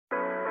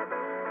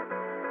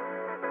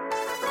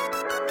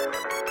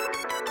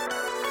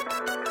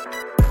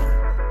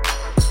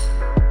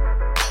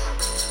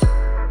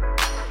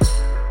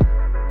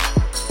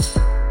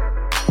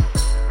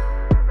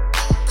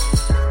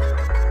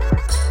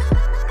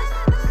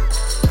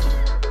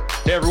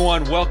Hey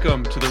everyone,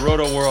 welcome to the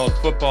Roto World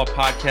Football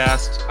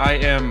Podcast. I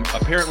am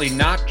apparently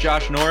not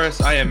Josh Norris.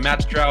 I am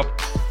Matt Stroup,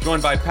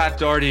 joined by Pat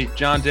Daugherty,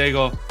 John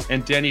Daigle,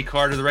 and Denny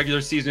Carter. The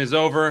regular season is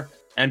over.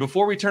 And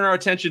before we turn our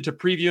attention to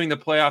previewing the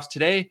playoffs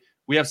today,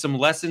 we have some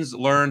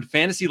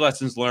fantasy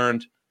lessons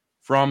learned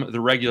from the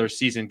regular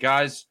season.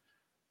 Guys,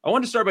 I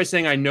want to start by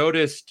saying I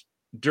noticed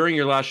during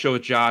your last show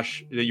with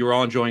Josh that you were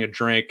all enjoying a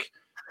drink.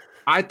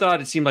 I thought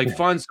it seemed like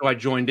fun, so I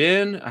joined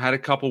in. I had a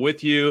couple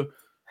with you.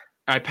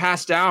 I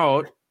passed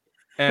out.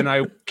 And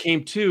I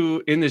came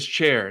to in this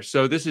chair.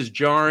 So this is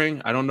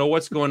jarring. I don't know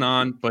what's going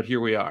on, but here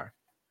we are.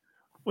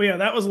 Well, yeah,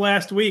 that was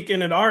last week.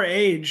 And at our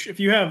age, if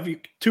you have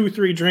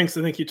 2-3 drinks,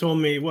 I think you told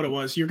me what it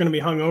was, you're going to be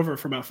hungover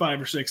for about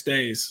 5 or 6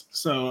 days.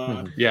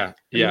 So yeah.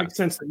 It makes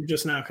sense that you're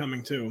just now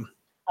coming to.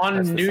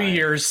 On New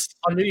Year's,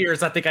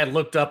 I think I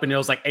looked up and it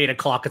was like 8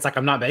 o'clock. It's like,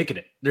 I'm not making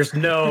it. There's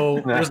no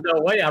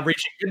way I'm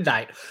reaching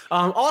midnight.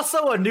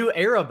 Also a new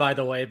era, by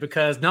the way,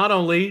 because not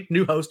only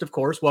new host, of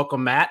course,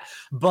 welcome Matt,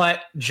 but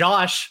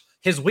Josh.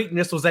 His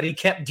weakness was that he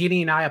kept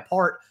Denny and I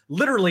apart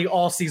literally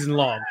all season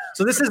long.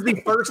 So this is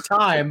the first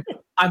time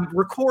I'm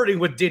recording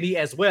with Denny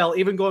as well,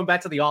 even going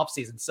back to the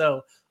offseason.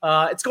 So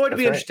it's going to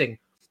be interesting.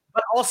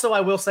 But also,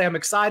 I will say I'm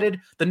excited.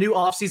 The new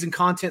offseason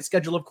content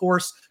schedule, of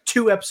course,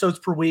 2 episodes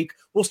per week.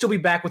 We'll still be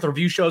back with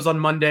review shows on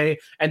Monday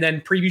and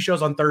then preview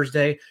shows on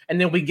Thursday.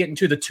 And then we get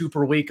into the 2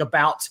 per week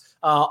about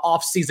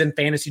offseason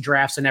fantasy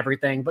drafts and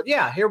everything. But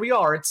yeah, here we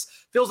are. It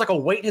feels like a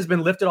weight has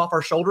been lifted off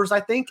our shoulders,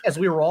 I think, as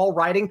we were all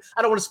writing.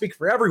 I don't want to speak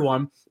for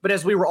everyone, but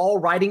as we were all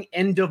writing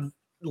end of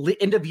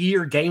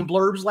year game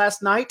blurbs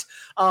last night,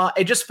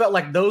 it just felt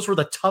like those were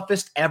the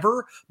toughest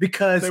ever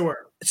because they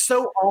were.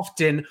 So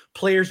often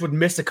players would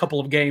miss a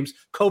couple of games,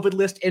 COVID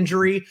list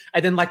injury,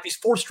 and then like these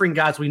 4-string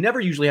guys we never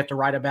usually have to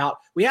write about,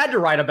 we had to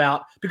write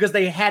about because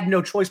they had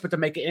no choice but to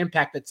make an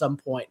impact at some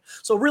point.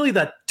 So really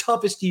the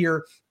toughest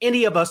year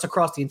any of us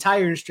across the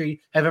entire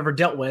industry have ever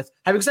dealt with.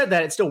 Having said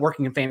that, it's still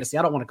working in fantasy.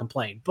 I don't want to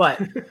complain, but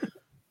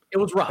it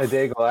was rough.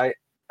 Daigle,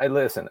 I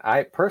listen,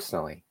 I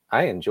personally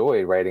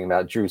enjoyed writing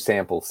about Drew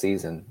Sample's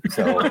season.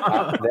 So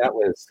that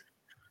was,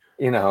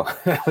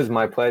 that was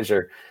my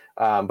pleasure.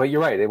 But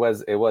you're right. It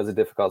was a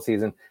difficult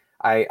season.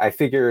 I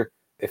figure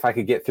if I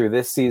could get through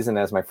this season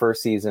as my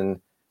first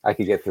season, I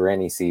could get through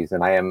any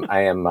season. I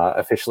am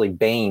officially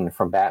Bane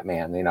from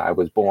Batman. I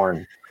was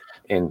born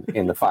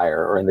in the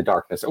fire or in the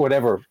darkness or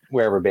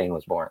wherever Bane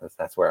was born.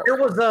 That's where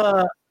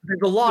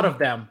there's a lot of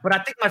them, but I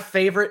think my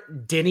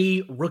favorite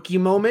Denny rookie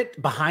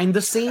moment behind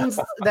the scenes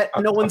that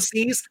no one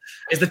sees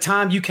is the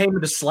time you came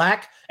into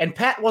Slack and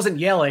Pat wasn't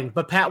yelling,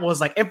 but Pat was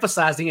like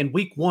emphasizing in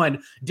week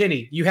 1,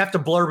 Denny, you have to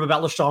blurb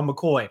about LaShawn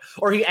McCoy.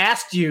 Or he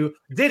asked you,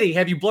 Denny,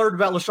 have you blurbed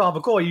about LaShawn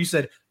McCoy? You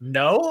said,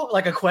 no,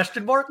 like a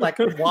question mark. Like,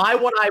 why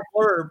would I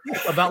blurb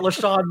about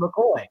LaShawn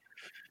McCoy?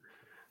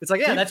 It's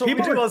like, yeah, that's what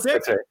people we do.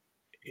 Sick.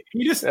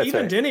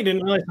 Denny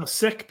didn't realize how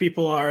sick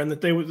people are and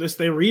that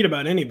they read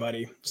about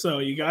anybody. So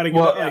you got to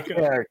get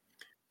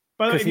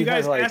By the way, if you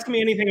guys ask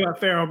me anything about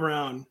Pharaoh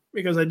Brown,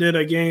 because I did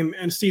a game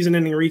and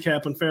season-ending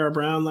recap on Pharaoh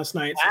Brown last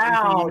night.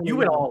 Wow, you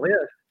went all in.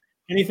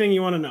 Anything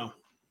you want to know?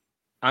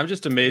 I'm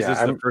just amazed. This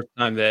is the first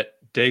time that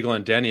Daigle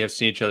and Denny have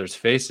seen each other's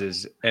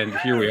faces, and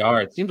here we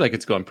are. It seems like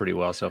it's going pretty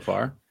well so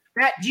far.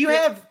 Matt, do you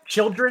have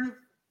children?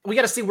 We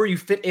got to see where you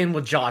fit in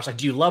with Josh. Like,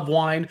 do you love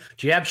wine?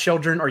 Do you have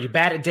children? Are you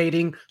bad at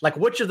dating? Like,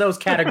 which of those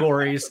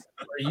categories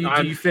do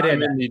you fit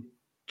in? In the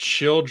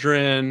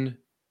children,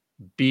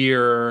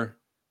 beer,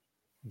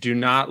 do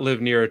not live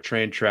near a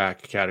train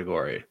track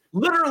category.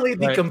 Literally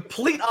the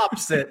complete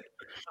opposite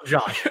of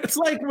Josh. It's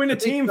like when a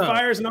team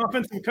fires an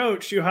offensive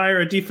coach, you hire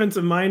a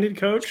defensive-minded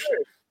coach.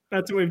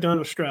 That's what we've done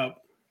with Stroup.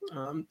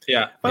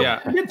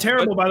 We did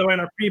terrible, by the way, in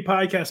our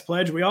pre-podcast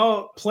pledge. We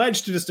all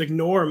pledged to just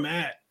ignore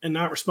Matt and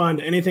not respond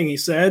to anything he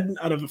said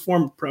out of a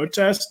form of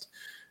protest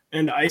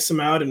and ice him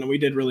out, and we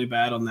did really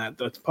bad on that.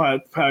 The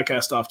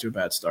podcast off to a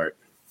bad start.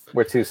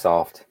 We're too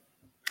soft.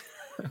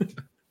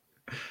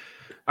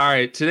 All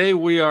right, today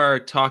we are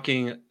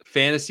talking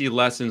fantasy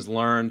lessons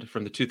learned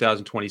from the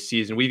 2020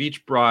 season. We've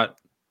each brought,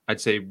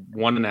 I'd say,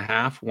 1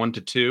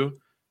 to 2.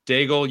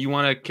 Daigle, you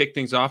want to kick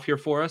things off here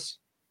for us?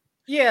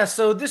 Yeah,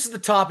 so this is the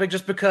topic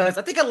just because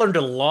I think I learned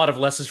a lot of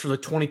lessons from the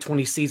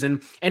 2020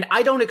 season, and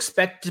I don't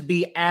expect to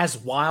be as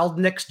wild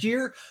next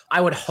year.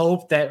 I would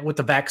hope that with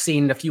the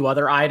vaccine and a few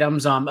other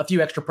items, a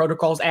few extra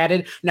protocols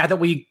added, now that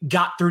we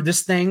got through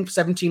this thing,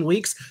 17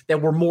 weeks,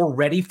 that we're more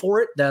ready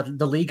for it,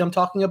 the league I'm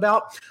talking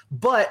about.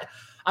 But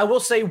I will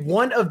say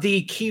one of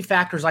the key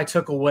factors I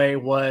took away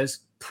was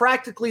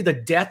practically the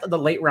death of the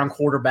late round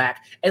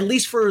quarterback, at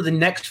least for the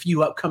next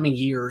few upcoming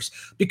years.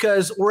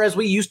 Because whereas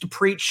we used to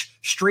preach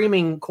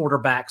streaming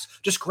quarterbacks,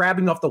 just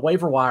grabbing off the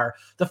waiver wire,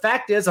 the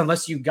fact is,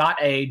 unless you got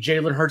a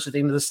Jalen Hurts at the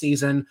end of the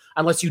season,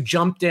 unless you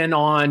jumped in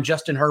on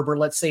Justin Herbert,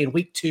 let's say in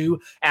week 2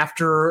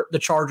 after the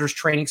Chargers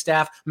training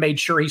staff made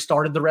sure he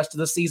started the rest of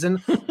the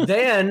season,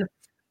 then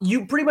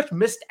you pretty much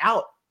missed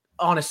out,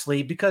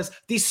 honestly, because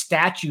these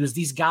statues,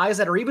 these guys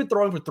that are even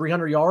throwing for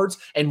 300 yards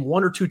and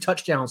 1 or 2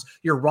 touchdowns,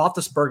 your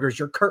Roethlisbergers,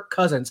 your Kirk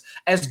Cousins,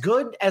 as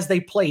good as they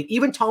played,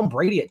 even Tom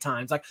Brady at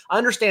times. Like, I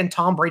understand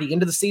Tom Brady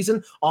into the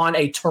season on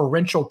a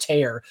torrential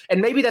tear,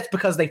 and maybe that's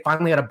because they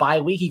finally had a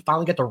bye week. He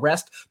finally got the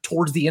rest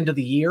towards the end of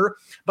the year.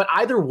 But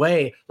either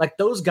way, like,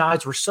 those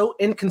guys were so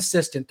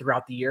inconsistent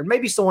throughout the year.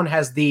 Maybe someone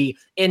has the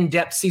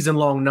in-depth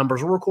season-long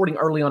numbers. We're recording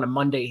early on a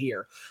Monday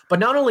here. But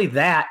not only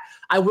that,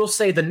 I will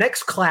say the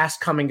next class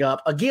coming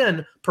up,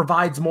 again,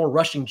 provides more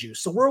rushing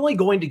juice. So we're only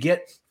going to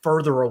get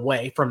further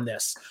away from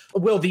this.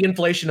 Will the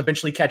inflation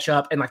eventually catch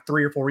up in like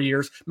 3 or 4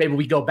 years? Maybe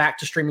we go back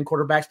to streaming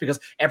quarterbacks because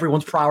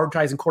everyone's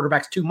prioritizing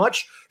quarterbacks too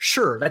much?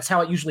 Sure, that's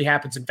how it usually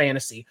happens in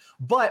fantasy.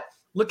 But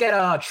look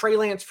at Trey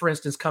Lance, for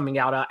instance, coming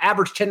out,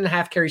 averaged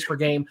 10.5 carries per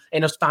game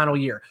in his final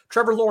year.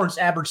 Trevor Lawrence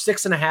averaged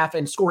 6.5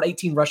 and scored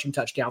 18 rushing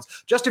touchdowns.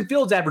 Justin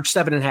Fields averaged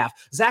 7.5.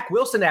 Zach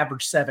Wilson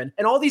averaged 7.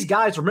 And all these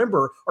guys,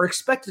 remember, are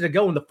expected to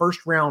go in the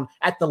first round,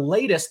 at the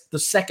latest, the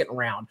second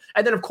round.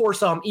 And then, of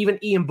course, even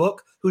Ian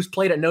Book, who's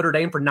played at Notre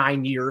Dame for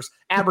 9 years,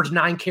 averaged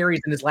 9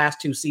 carries in his last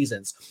 2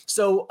 seasons.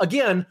 So,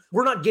 again,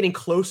 we're not getting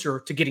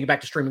closer to getting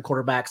back to streaming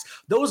quarterbacks.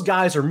 Those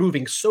guys are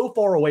moving so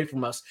far away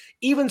from us,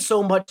 even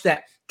so much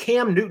that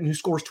Cam Newton, who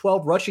scores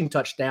 12 rushing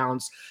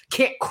touchdowns,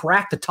 can't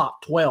crack the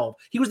top 12.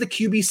 He was the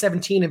QB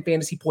 17 in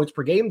fantasy points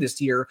per game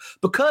this year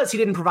because he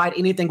didn't provide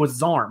anything with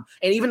his arm.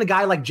 And even a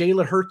guy like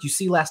Jalen Hurts you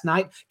see last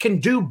night can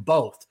do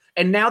both.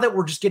 And now that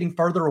we're just getting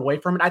further away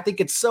from it, I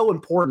think it's so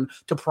important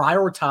to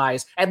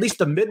prioritize at least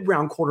the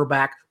mid-round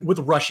quarterback with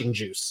rushing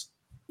juice.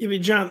 I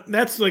mean, John,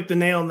 that's like the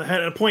nail on the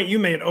head. A point you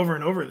made over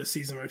and over this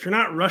season. If you're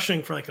not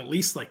rushing for like at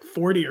least like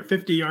 40 or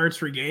 50 yards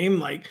per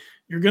game, like,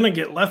 you're going to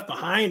get left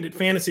behind at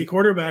fantasy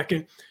quarterback.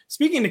 And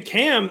speaking to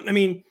Cam, I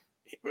mean,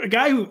 a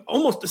guy who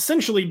almost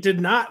essentially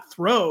did not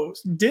throw,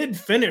 did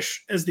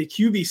finish as the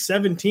QB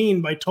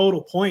 17 by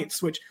total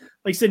points, which,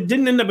 like I said,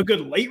 didn't end up a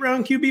good late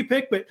round QB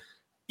pick, but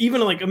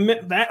even like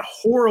that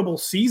horrible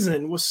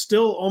season was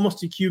still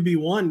almost a QB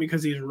 1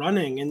 because he's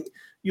running. And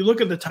you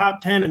look at the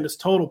top 10 in his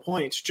total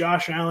points: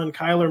 Josh Allen,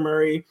 Kyler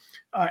Murray,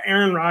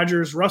 Aaron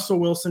Rodgers, Russell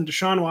Wilson,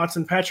 Deshaun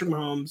Watson, Patrick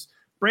Mahomes,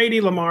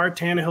 Brady, Lamar,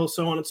 Tannehill,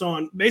 so on and so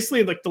on.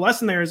 Basically, like, the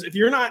lesson there is if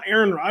you're not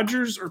Aaron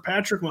Rodgers or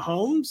Patrick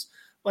Mahomes,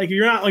 like,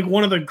 you're not like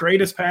one of the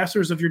greatest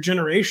passers of your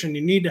generation,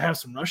 you need to have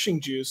some rushing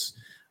juice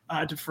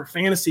for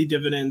fantasy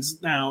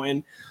dividends now.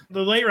 And the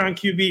late round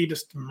QB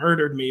just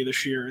murdered me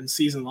this year in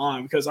season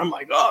long because I'm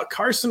like, oh,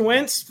 Carson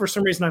Wentz. For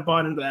some reason, I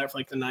bought into that for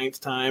like the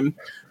 9th time.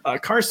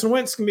 Carson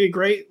Wentz can be a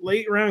great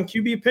late round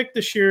QB pick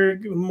this year,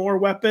 more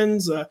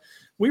weapons.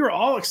 We were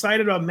all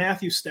excited about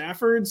Matthew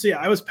Stafford. So, yeah,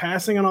 I was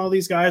passing on all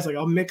these guys. Like,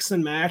 I'll mix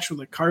and match with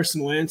like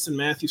Carson Wentz and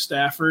Matthew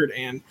Stafford,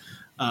 and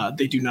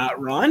they do not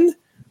run.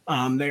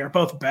 They are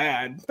both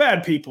bad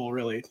people,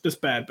 really,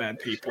 just bad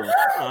people. No,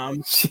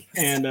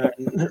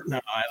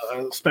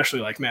 I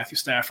especially like Matthew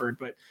Stafford.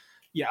 But,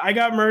 yeah, I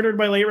got murdered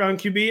by late round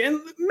QB, and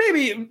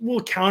maybe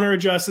we'll counter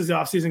adjust as the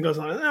offseason goes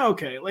on.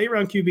 Okay, late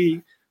round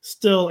QB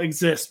still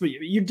exists, but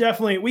you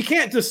definitely, we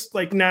can't just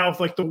like now with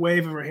like the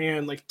wave of our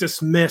hand like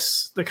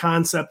dismiss the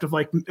concept of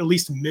like at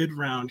least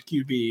mid-round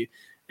QB.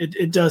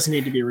 It does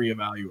need to be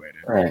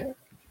reevaluated. Right.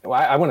 Well,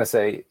 I want to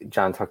say,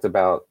 John talked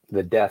about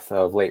the death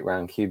of late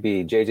round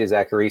QB. JJ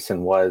Zacharyson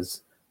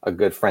was a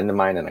good friend of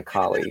mine and a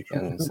colleague,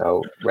 and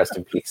so rest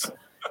in peace,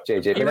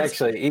 JJ. But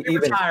actually, he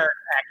retired.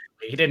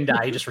 Actually, he didn't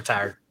die; he just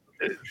retired.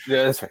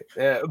 Yeah, that's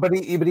right. But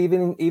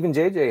even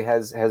JJ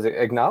has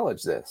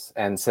acknowledged this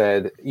and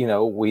said, you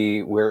know,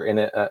 we're in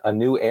a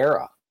new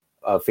era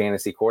of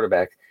fantasy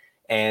quarterback,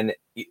 and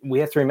we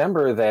have to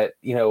remember that,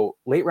 you know,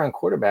 late round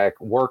quarterback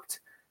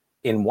worked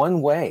in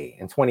one way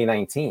in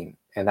 2019,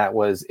 and that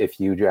was if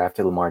you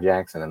drafted Lamar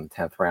Jackson in the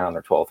 10th round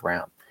or 12th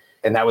round,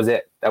 and that was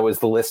it. That was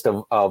the list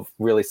of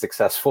really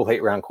successful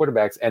late round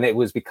quarterbacks, and it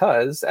was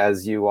because,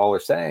 as you all are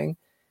saying,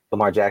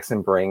 Lamar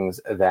Jackson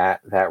brings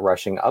that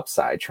rushing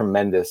upside,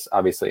 tremendous,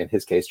 obviously in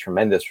his case,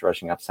 tremendous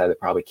rushing upside that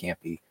probably can't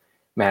be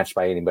matched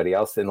by anybody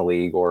else in the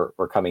league or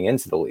coming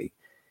into the league.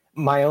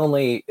 My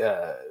only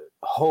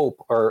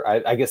hope, or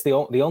I guess the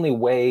only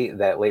way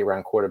that late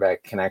round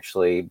quarterback can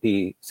actually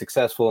be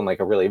successful and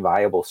like a really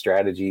viable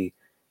strategy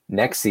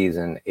next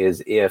season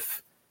is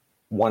if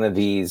one of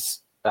these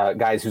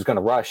guys who's going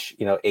to rush,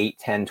 you know, 8,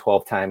 10,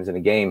 12 times in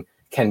a game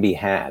can be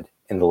had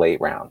in the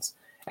late rounds.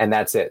 And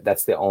that's it.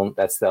 That's the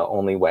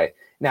only way.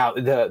 Now,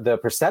 the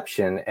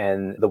perception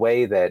and the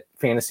way that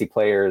fantasy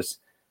players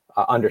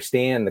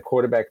understand the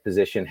quarterback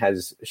position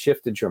has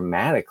shifted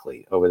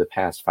dramatically over the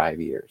past 5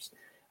 years.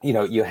 You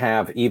know, you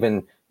have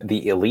even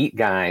the elite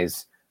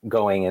guys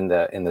going in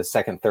the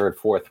 2nd, 3rd,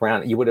 4th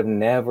round. You would have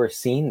never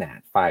seen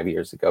that 5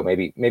 years ago,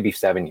 maybe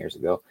 7 years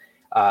ago.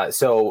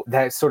 So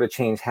that sort of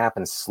change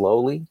happens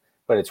slowly,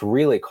 but it's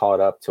really caught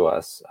up to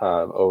us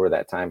over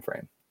that time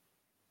frame.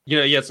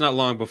 It's not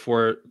long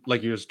before,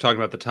 like you were talking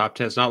about the top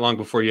 10, it's not long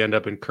before you end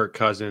up in Kirk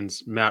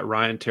Cousins, Matt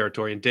Ryan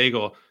territory. And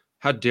Daigle,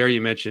 how dare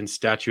you mention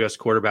statuesque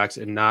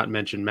quarterbacks and not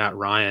mention Matt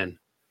Ryan?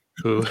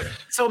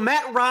 So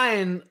Matt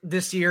Ryan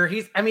this year,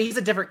 he's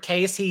a different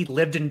case. He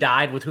lived and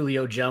died with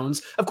Julio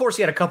Jones. Of course,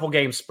 he had a couple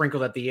games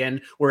sprinkled at the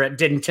end where it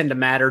didn't tend to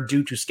matter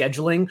due to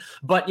scheduling.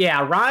 But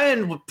yeah,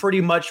 Ryan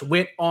pretty much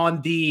went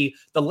on the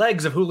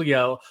legs of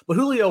Julio. But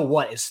Julio,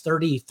 is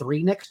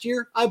 33 next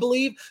year, I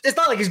believe? It's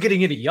not like he's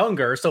getting any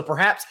younger. So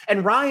perhaps,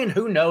 and Ryan,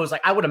 who knows?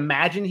 Like I would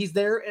imagine he's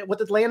there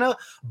with Atlanta.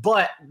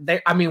 But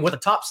with a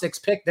top 6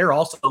 pick, they're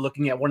also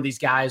looking at one of these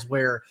guys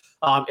where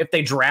if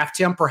they draft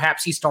him,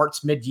 perhaps he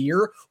starts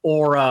mid-year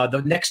or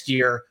the next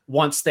year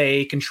once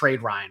they can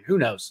trade Ryan. Who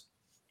knows?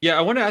 Yeah,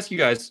 I want to ask you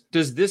guys,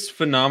 does this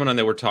phenomenon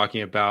that we're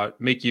talking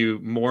about make you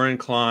more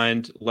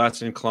inclined,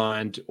 less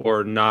inclined,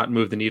 or not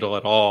move the needle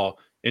at all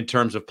in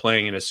terms of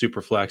playing in a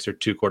super flex or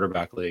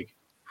 2-quarterback league?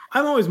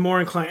 I'm always more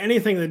inclined.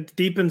 Anything that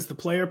deepens the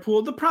player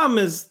pool. The problem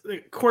is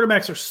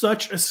quarterbacks are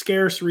such a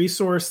scarce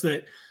resource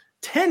that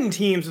 10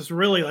 teams is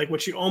really like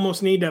what you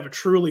almost need to have a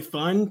truly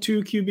fun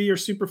 2 QB or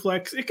super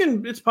flex.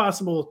 It's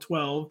possible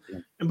 12,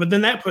 but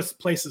then that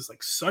places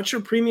like such a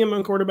premium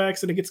on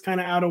quarterbacks that it gets kind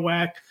of out of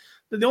whack.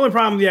 The only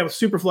problem with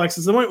super flex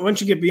is once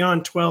you get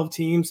beyond 12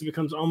 teams, it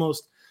becomes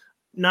almost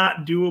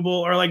not doable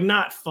or like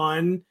not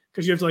fun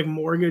because you have to like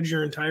mortgage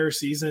your entire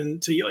season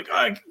to you like, oh,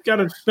 I got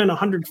to spend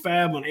 100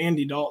 fab on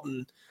Andy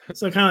Dalton.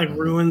 So it kind of like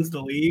ruins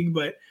the league.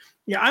 But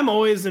yeah, I'm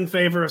always in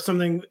favor of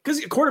something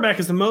because quarterback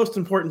is the most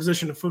important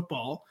position in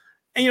football.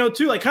 And,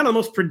 too, like kind of the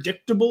most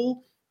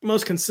predictable,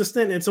 most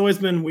consistent. It's always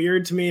been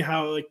weird to me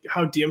how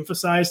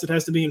de-emphasized it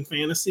has to be in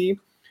fantasy.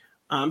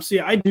 So,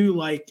 yeah, I do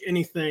like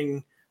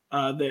anything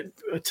that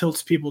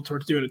tilts people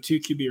towards doing a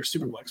 2 QB or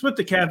super flex, with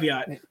the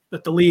caveat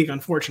that the league,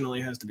 unfortunately,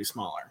 has to be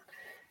smaller.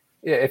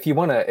 Yeah, if you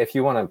want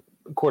a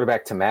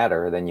quarterback to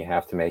matter, then you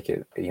have to make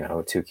it, 2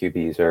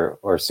 QBs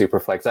or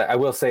super flex. I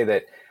will say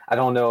that I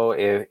don't know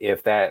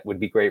if that would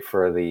be great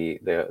for the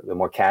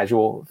more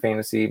casual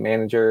fantasy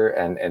manager,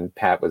 and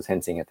Pat was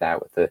hinting at that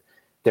with the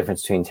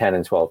difference between 10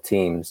 and 12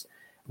 teams,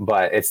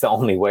 but it's the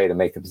only way to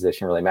make the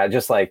position really matter.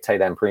 Just like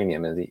tight end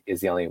premium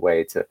is the only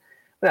way to,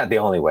 not the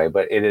only way,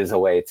 but it is a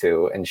way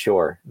to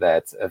ensure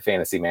that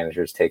fantasy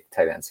managers take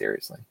tight end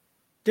seriously.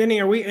 Denny,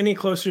 are we any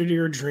closer to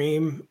your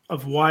dream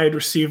of wide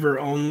receiver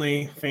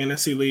only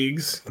fantasy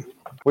leagues?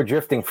 We're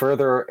drifting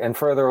further and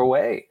further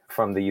away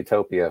from the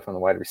utopia, from the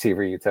wide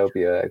receiver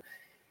utopia.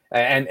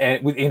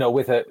 And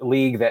with a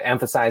league that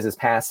emphasizes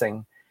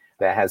passing,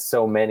 that has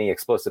so many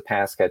explosive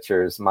pass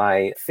catchers,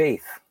 my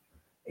faith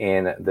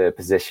in the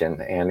position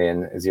and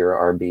in zero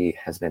RB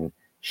has been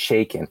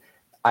shaken.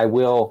 I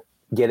will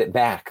get it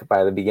back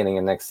by the beginning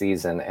of next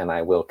season, and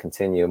I will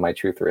continue my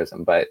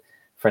trutherism. But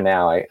for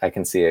now, I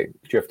can see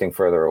it drifting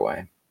further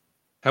away.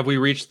 Have we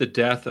reached the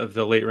death of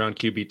the late round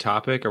QB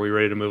topic? Are we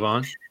ready to move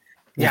on?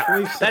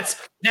 Yeah, that's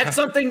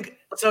something.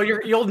 So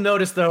you'll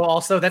notice though,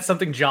 also that's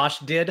something Josh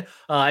did,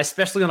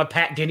 especially on a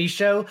Pat Denny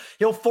show.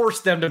 He'll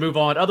force them to move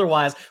on.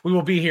 Otherwise, we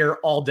will be here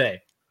all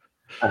day.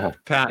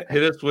 Pat,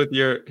 hit us with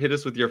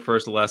your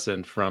first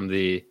lesson from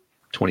the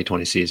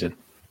 2020 season.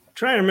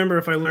 Try to remember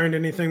if I learned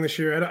anything this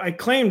year. I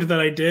claimed that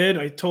I did.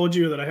 I told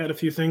you that I had a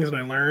few things that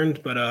I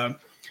learned, but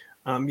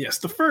yes,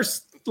 the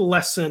first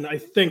lesson I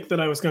think that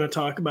I was going to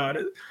talk about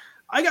it.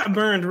 I got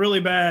burned really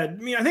bad.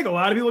 I mean, I think a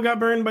lot of people got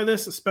burned by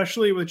this,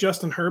 especially with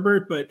Justin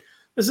Herbert, but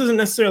this isn't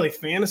necessarily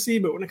fantasy,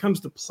 but when it comes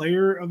to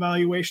player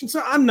evaluation,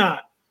 so I'm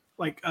not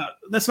like,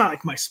 that's not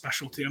like my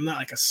specialty. I'm not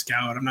like a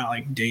scout. I'm not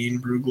like Dane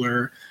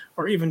Brugler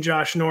or even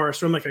Josh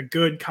Norris, or I'm like a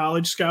good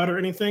college scout or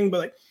anything. But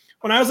like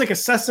when I was like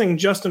assessing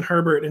Justin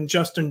Herbert and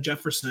Justin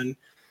Jefferson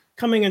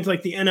coming into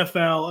like the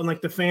NFL and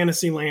like the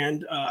fantasy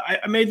land,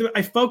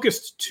 I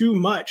focused too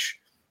much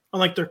on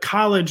like their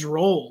college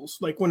roles,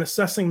 like when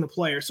assessing the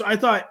player. So I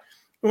thought,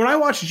 when I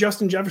watched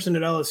Justin Jefferson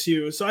at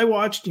LSU, so I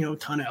watched, a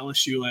ton of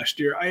LSU last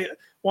year. I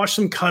watched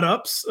some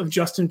cut-ups of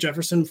Justin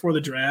Jefferson before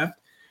the draft.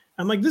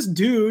 I'm like, this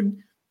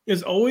dude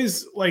is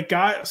always like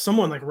got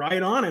someone like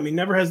right on him. He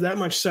never has that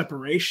much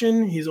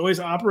separation. He's always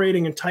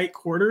operating in tight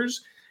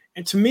quarters.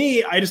 And to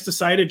me, I just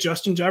decided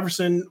Justin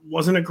Jefferson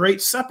wasn't a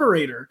great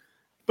separator.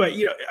 But,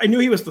 I knew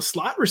he was the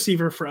slot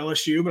receiver for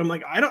LSU, but I'm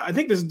like, I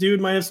think this dude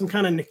might have some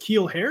kind of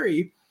N'Keal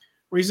Harry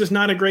where he's just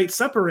not a great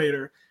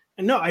separator.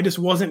 And no, I just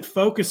wasn't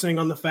focusing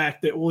on the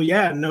fact that, well,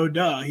 yeah, no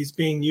duh. He's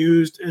being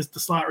used as the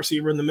slot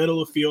receiver in the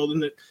middle of the field,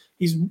 and that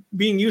he's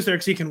being used there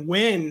because he can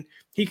win.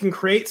 He can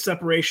create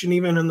separation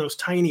even in those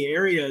tiny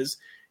areas.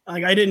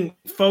 Like I didn't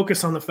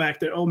focus on the fact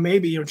that,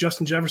 maybe,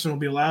 Justin Jefferson will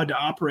be allowed to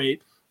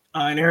operate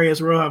in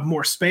areas where we'll have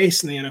more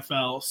space in the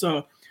NFL.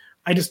 So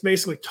I just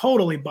basically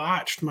totally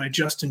botched my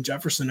Justin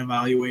Jefferson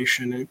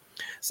evaluation. And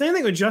same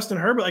thing with Justin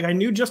Herbert. Like I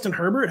knew Justin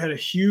Herbert had a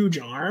huge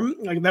arm.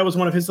 Like that was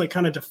one of his like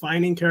kind of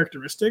defining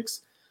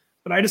characteristics.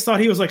 But I just thought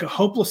he was like a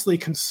hopelessly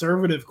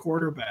conservative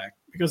quarterback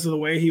because of the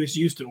way he was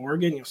used at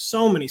Oregon.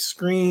 So many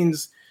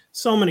screens,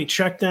 so many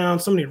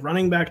checkdowns, so many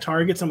running back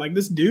targets. I'm like,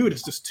 this dude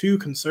is just too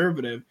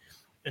conservative.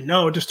 And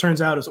no, it just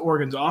turns out it's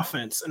Oregon's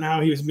offense and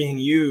how he was being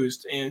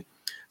used. And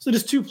so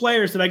just two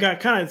players that I got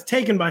kind of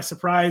taken by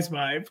surprise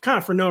by, kind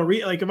of for no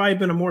reason. Like if I had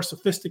been a more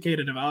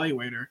sophisticated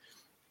evaluator,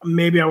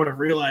 maybe I would have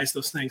realized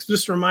those things.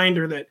 Just a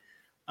reminder that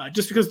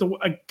just because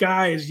a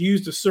guy is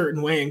used a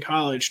certain way in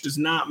college does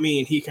not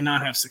mean he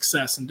cannot have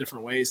success in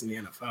different ways in the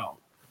NFL.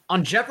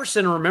 On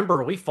Jefferson,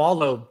 remember, we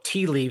followed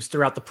tea leaves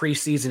throughout the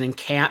preseason and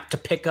camp to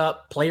pick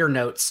up player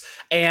notes.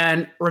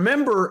 And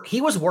remember,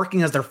 he was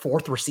working as their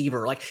fourth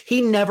receiver. Like,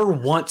 he never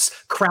once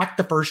cracked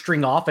the first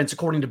string offense,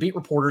 according to beat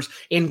reporters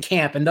in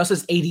camp, and thus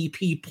his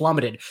ADP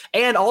plummeted.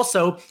 And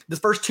also, the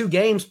first two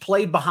games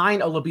played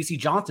behind Olabisi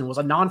Johnson was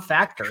a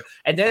non-factor.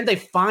 And then they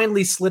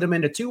finally slid him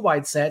into two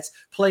wide sets,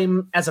 playing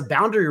him as a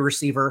boundary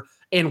receiver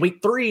in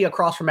week 3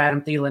 across from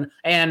Adam Thielen,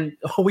 and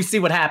we see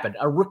what happened.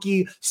 A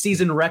rookie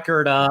season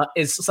record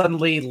is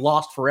suddenly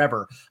lost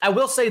forever. I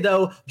will say,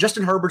 though,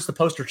 Justin Herbert's the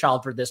poster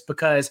child for this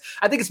because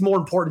I think it's more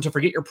important to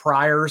forget your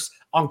priors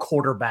on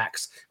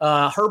quarterbacks.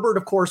 Herbert,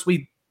 of course,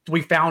 we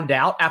found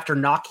out after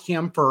knocking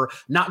him for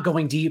not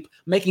going deep,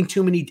 making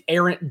too many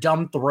errant,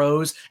 dumb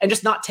throws, and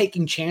just not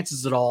taking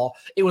chances at all.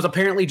 It was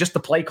apparently just the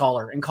play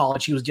caller in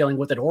college he was dealing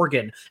with at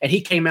Oregon. And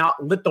he came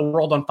out, lit the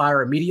world on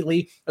fire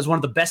immediately as one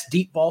of the best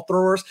deep ball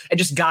throwers and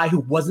just guy who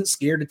wasn't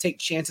scared to take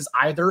chances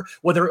either,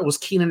 whether it was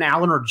Keenan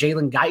Allen or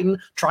Jalen Guyton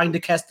trying to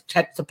catch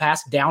the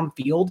pass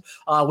downfield.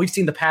 We've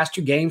seen the past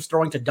 2 games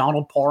throwing to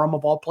Donald Parham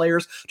of all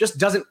players, just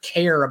doesn't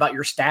care about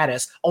your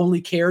status,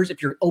 only cares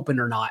if you're open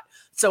or not.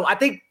 So I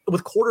think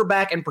with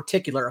quarterback in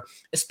particular,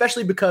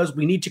 especially because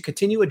we need to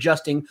continue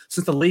adjusting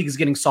since the league is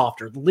getting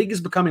softer, the league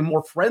is becoming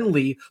more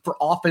friendly for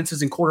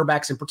offenses and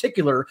quarterbacks in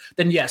particular,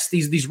 then yes,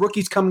 these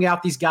rookies coming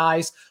out, these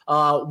guys,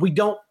 we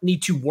don't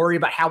need to worry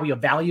about how we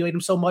evaluate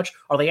them so much.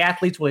 Are they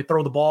athletes? Will they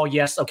throw the ball?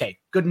 Yes. Okay,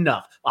 good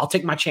enough. I'll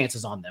take my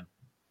chances on them.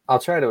 I'll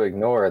try to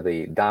ignore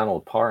the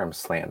Donald Parham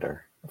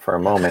slander for a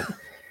moment.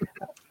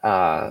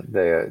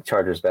 The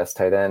Chargers' best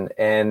tight end,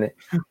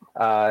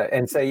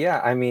 and say,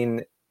 yeah, I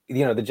mean,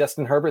 the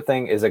Justin Herbert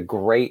thing is a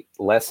great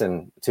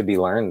lesson to be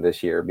learned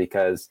this year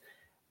because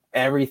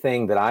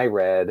everything that I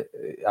read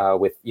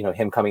with,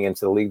 him coming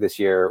into the league this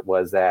year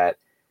was that,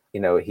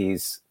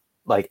 he's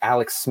like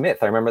Alex Smith.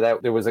 I remember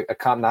that there was a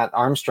not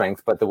arm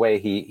strength, but the way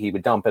he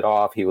would dump it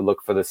off, he would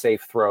look for the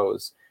safe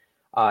throws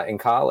in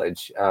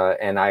college.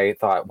 And I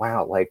thought,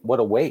 wow, like what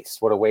a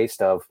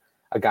waste of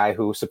a guy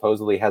who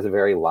supposedly has a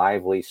very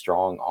lively,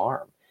 strong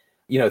arm,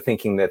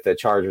 thinking that the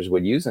Chargers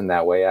would use him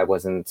that way. I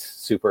wasn't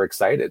super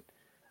excited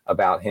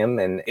about him,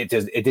 and it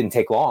didn't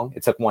take long.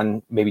 It took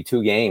 1, maybe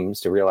 2 games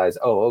to realize,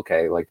 oh,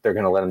 okay, like they're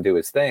going to let him do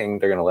his thing.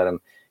 They're going to let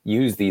him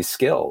use these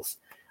skills.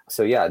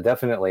 So yeah,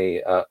 definitely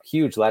a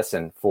huge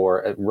lesson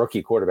for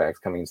rookie quarterbacks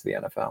coming into the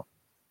NFL. All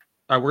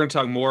right, we're going to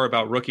talk more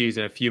about rookies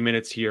in a few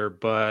minutes here,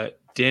 but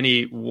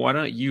Denny, why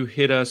don't you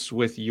hit us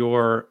with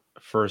your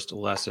first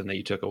lesson that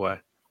you took away?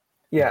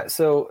 Yeah,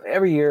 so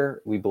every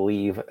year we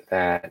believe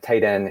that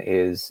tight end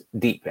is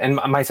deep, and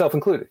myself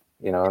included.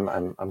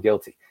 I'm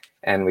guilty.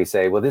 And we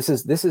say, well, this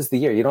is the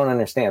year. You don't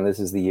understand. This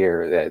is the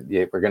year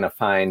that we're going to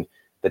find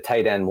the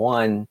tight end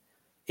 1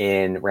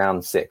 in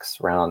round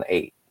 6, round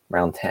 8,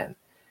 round 10.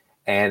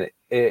 And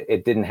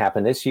it didn't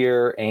happen this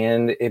year.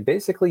 And it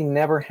basically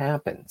never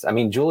happens. I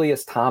mean,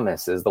 Julius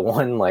Thomas is the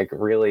one, like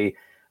really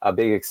a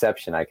big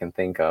exception I can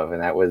think of.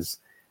 And that was,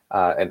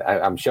 and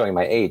I'm showing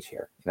my age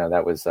here.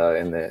 That was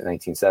in the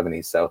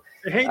 1970s. So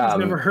Hayden's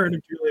never heard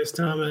of Julius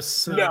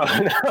Thomas. No.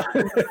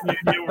 The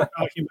idea we're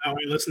talking about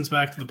when he listens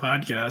back to the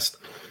podcast.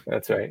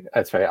 That's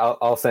right.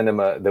 I'll send him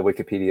the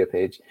Wikipedia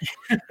page.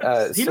 He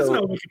doesn't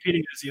know what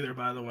Wikipedia is either,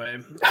 by the way.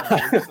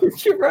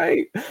 You're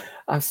right.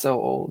 I'm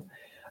so old.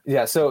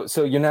 Yeah. So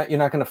you're not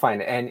going to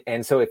find it.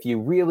 And so if you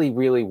really,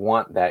 really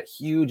want that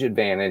huge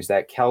advantage,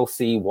 that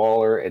Kelce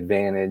Waller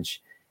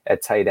advantage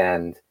at tight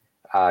end,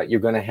 you're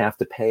going to have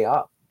to pay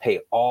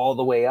all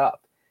the way up.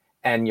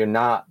 And you're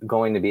not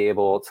going to be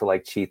able to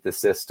like cheat the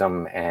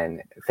system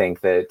and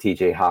think that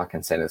TJ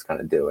Hawkinson is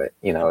going to do it,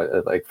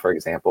 like for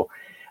example.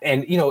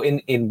 And,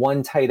 in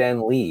one tight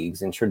end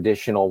leagues, in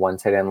traditional one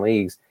tight end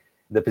leagues,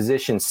 the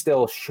position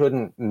still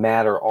shouldn't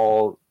matter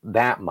all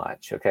that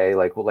much. Okay.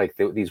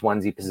 These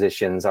onesie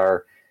positions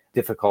are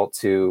difficult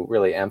to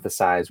really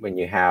emphasize when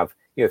you have,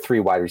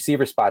 3 wide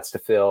receiver spots to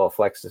fill, a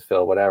flex to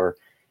fill, whatever.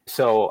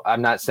 So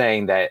I'm not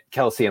saying that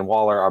Kelce and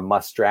Waller are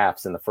must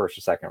drafts in the first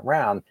or second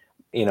round,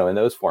 in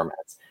those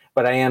formats.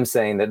 But I am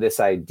saying that this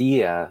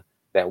idea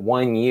that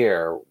 1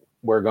 year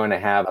we're going to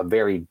have a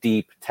very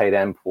deep tight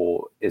end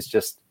pool is it's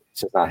just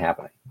not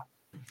happening.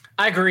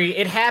 I agree.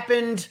 It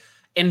happened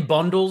in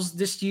bundles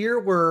this year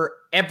where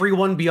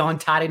everyone beyond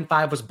tight end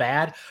 5 was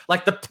bad.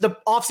 Like the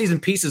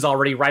offseason pieces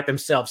already write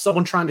themselves.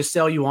 Someone trying to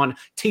sell you on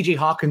TJ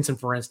Hawkinson,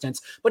 for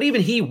instance, but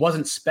even he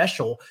wasn't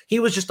special. He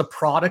was just a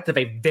product of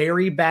a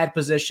very bad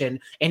position,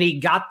 and he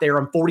got there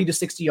on 40 to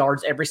 60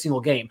 yards every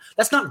single game.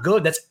 That's not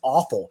good. That's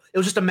awful. It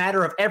was just a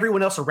matter of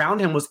everyone else around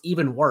him was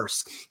even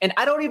worse. And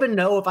I don't even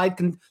know if I'd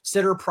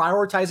consider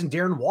prioritizing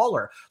Darren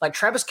Waller. Like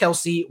Travis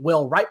Kelce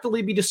will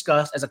rightfully be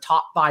discussed as a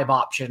top 5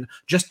 option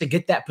just to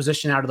get that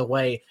position out of the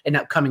way in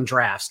upcoming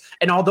drafts.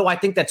 And although I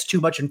think that's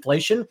too much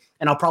inflation,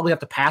 and I'll probably have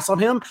to pass on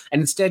him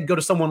and instead go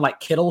to someone like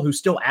Kittle, who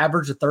still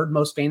averaged the 3rd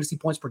most fantasy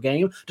points per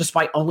game,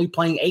 despite only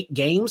playing 8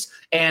 games,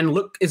 and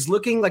is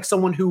looking like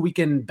someone who we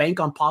can bank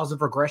on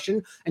positive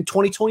regression in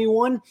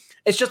 2021.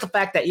 It's just the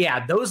fact that,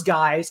 yeah, those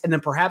guys, and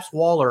then perhaps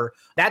Waller,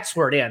 that's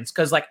where it ends.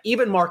 Because like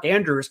even Mark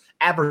Andrews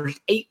averaged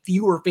 8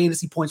 fewer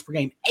fantasy points per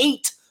game,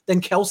 8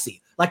 than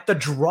Kelce. Like the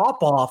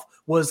drop off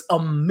was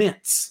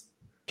immense.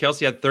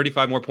 Kelce had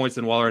 35 more points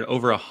than Waller and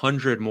over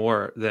 100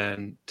 more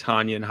than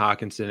Tonyan,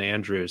 Hawkinson,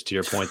 Andrews, to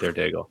your point there,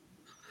 Daigle.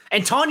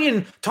 And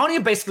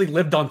Tonyan basically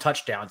lived on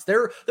touchdowns.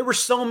 There were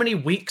so many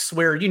weeks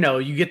where,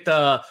 you get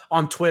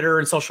on Twitter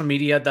and social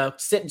media, the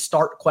sit and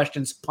start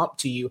questions pumped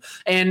to you.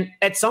 And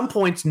at some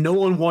points, no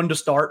one wanted to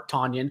start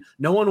Tonyan.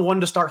 No one wanted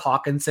to start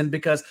Hawkinson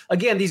because,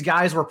 again, these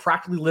guys were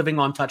practically living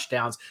on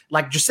touchdowns.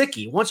 Like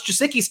Gesicki. Once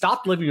Gesicki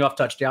stopped living off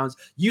touchdowns,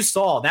 you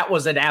saw that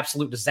was an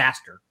absolute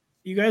disaster.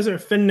 You guys are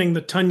offending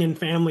the Tonyan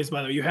families,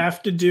 by the way. You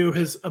have to do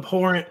his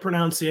abhorrent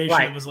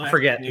pronunciation of his last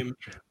name.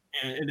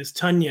 And it is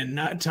Tonyan,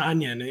 not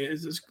Tonyan. It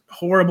is as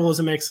horrible as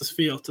it makes us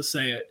feel to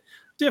say it.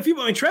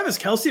 Travis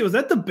Kelce, was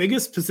that the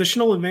biggest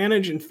positional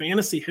advantage in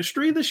fantasy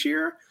history this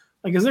year?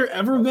 Like, has there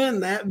ever been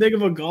that big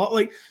of a gulf?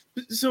 Like,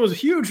 so it was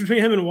huge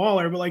between him and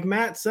Waller, but like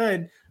Matt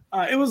said,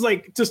 it was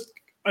like just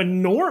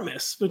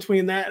enormous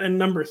between that and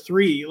number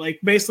 3. Like,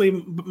 basically,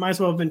 might as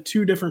well have been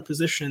 2 different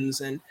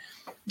positions. And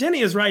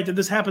Denny is right that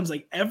this happens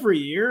like every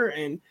year,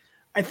 and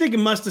I think it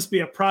must just be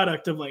a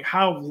product of like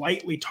how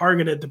lightly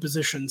targeted the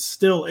position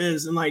still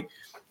is. And like,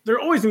 there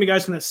are always gonna be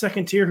guys from that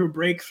second tier who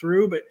break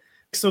through. But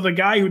so the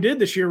guy who did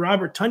this year,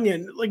 Robert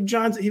Tonyan, like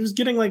he was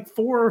getting like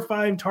 4 or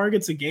 5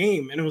 targets a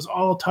game, and it was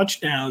all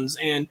touchdowns.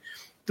 And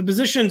the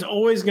position's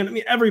always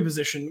every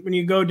position, when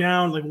you go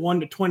down like 1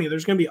 to 20,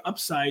 there's gonna be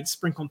upside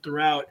sprinkled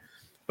throughout.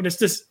 But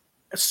it's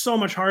so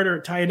much harder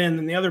at tight end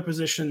than the other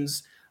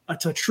positions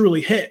to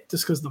truly hit,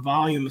 just because the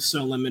volume is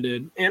so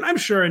limited. And I'm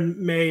sure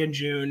in May and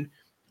June,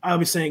 I'll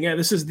be saying, yeah,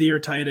 this is the year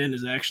tight end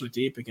is actually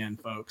deep again,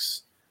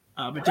 folks.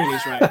 But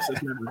Danny's right. It's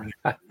never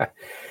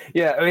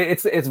yeah, I mean,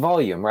 it's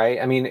volume, right?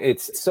 I mean,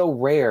 it's so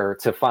rare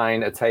to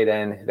find a tight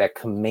end that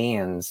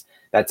commands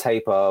that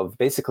type of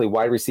basically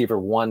wide receiver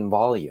 1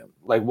 volume,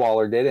 like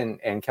Waller did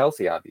and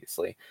Kelce,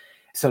 obviously.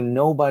 So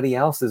nobody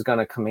else is going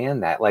to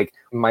command that. Like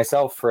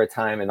myself, for a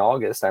time in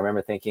August, I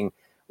remember thinking,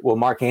 well,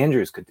 Mark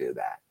Andrews could do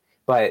that.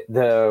 But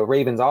the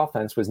Ravens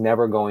offense was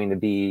never going to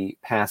be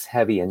pass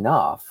heavy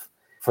enough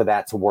for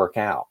that to work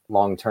out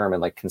long term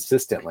and like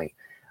consistently.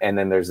 And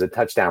then there's the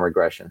touchdown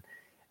regression.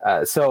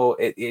 So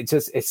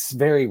it's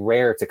very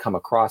rare to come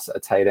across a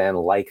tight end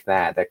like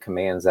that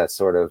commands that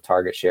sort of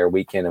target share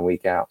week in and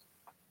week out.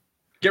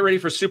 Get ready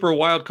for Super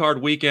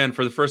Wildcard Weekend.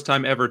 For the first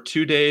time ever,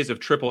 2 days of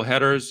triple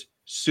headers.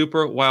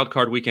 Super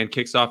Wildcard Weekend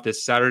kicks off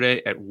this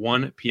Saturday at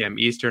 1 p.m.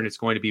 Eastern. It's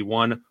going to be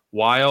one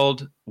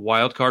wild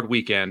wildcard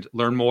weekend.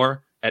 Learn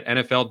more at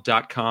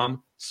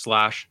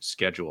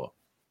NFL.com/schedule.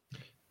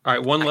 All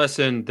right, one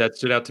lesson that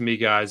stood out to me,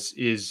 guys,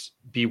 is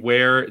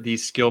beware the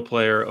skill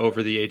player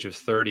over the age of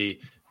 30.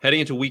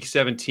 Heading into week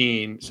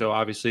 17, so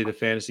obviously the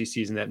fantasy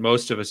season that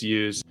most of us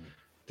use,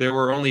 there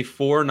were only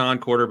 4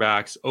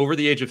 non-quarterbacks over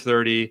the age of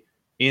 30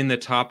 in the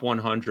top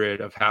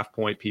 100 of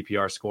half-point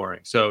PPR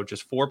scoring. So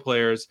just 4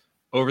 players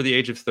over the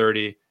age of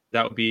 30.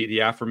 That would be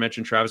the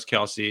aforementioned Travis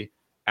Kelce,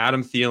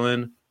 Adam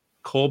Thielen,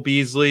 Cole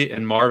Beasley,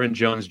 and Marvin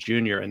Jones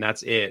Jr., and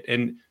that's it.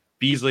 And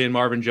Beasley and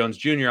Marvin Jones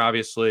Jr.,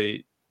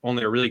 obviously,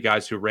 only are really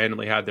guys who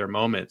randomly had their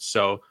moments.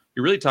 So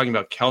you're really talking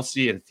about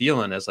Kelce and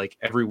Thielen as like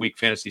every week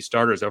fantasy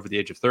starters over the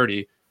age of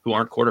 30 who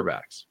aren't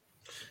quarterbacks.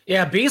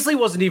 Yeah, Beasley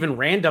wasn't even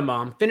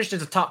random. Finished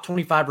as a top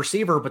 25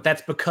 receiver, but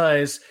that's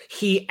because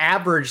he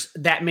averaged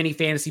that many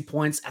fantasy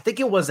points. I think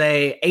it was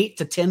a 8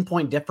 to 10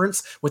 point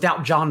difference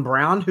without John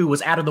Brown, who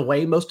was out of the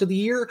way most of the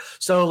year.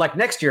 So like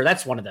next year,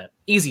 that's one of the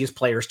easiest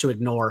players to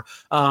ignore.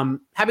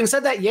 Having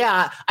said that,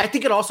 yeah, I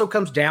think it also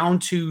comes down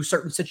to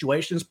certain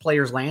situations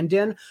players land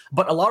in,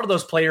 but a lot of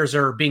those players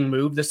are being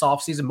moved this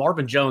offseason.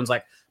 Marvin Jones,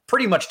 like,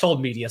 pretty much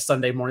told media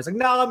Sunday morning, he's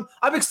like, no,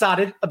 I'm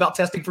excited about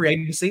testing free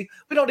agency.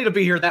 We don't need to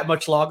be here that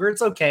much longer.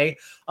 It's okay.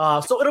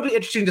 So it'll be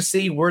interesting to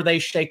see where they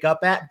shake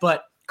up at,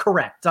 but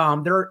correct.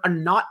 There are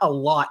not a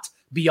lot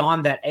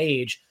beyond that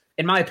age,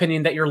 in my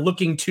opinion, that you're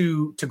looking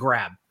to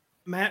grab.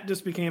 Matt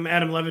just became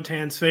Adam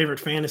Levitan's favorite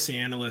fantasy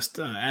analyst.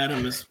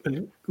 Adam has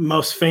been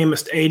most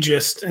famous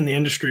ageist in the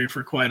industry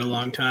for quite a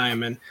long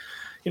time. And,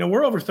 you know,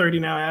 we're over 30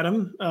 now,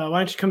 Adam. Why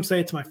don't you come say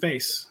it to my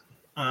face?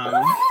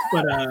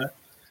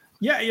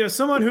 Yeah, you know,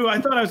 someone who I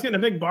thought I was getting a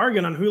big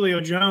bargain on Julio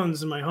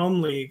Jones in my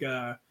home league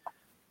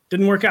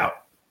didn't work out.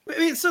 I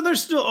mean, so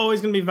there's still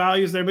always going to be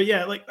values there. But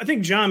yeah, like I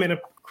think John made a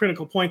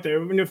critical point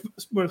there,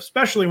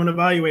 especially when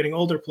evaluating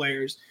older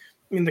players.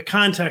 I mean, the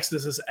context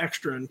is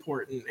extra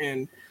important,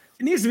 and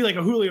it needs to be like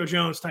a Julio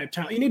Jones type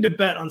talent. You need to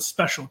bet on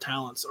special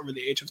talents over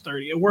the age of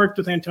 30. It worked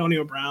with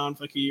Antonio Brown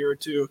for like a year or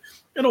two.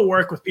 It'll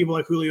work with people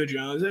like Julio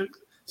Jones. It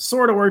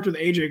sort of worked with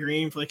AJ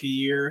Green for like a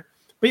year.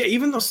 But yeah,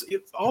 even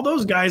all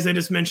those guys I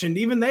just mentioned,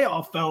 even they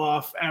all fell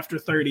off after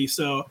 30.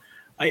 So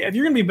if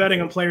you're going to be betting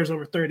on players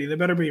over 30, they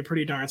better be a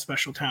pretty darn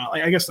special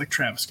talent. I guess like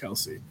Travis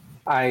Kelce.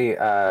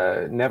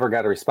 I never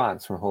got a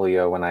response from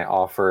Julio when I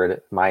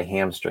offered my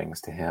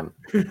hamstrings to him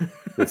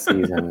this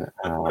season.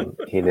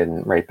 He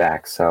didn't write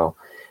back. So,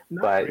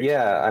 but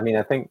yeah, I mean,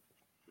 I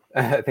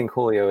think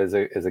Julio is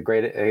a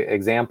great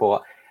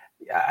example.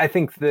 I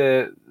think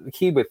the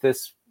key with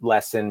this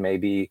lesson may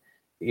be,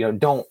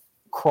 don't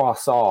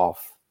cross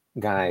off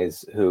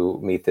guys who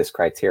meet this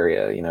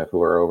criteria,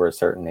 who are over a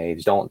certain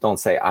age. Don't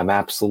say I'm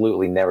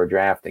absolutely never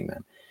drafting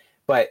them,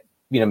 but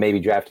maybe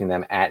drafting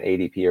them at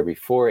ADP or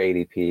before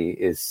ADP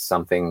is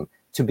something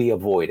to be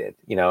avoided,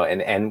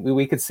 and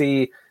we could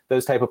see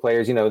those type of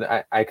players,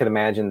 I could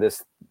imagine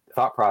this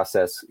thought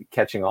process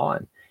catching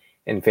on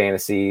in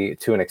fantasy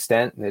to an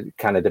extent. It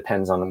kind of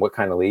depends on what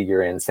kind of league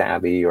you're in,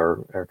 savvy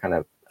or kind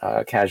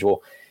of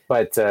casual,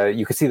 but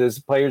you could see those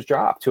players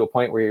drop to a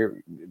point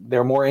where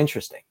they're more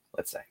interesting,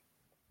 let's say.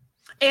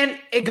 And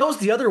it goes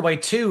the other way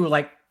too.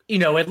 Like,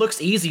 it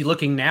looks easy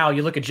looking now.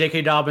 You look at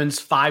J.K. Dobbins'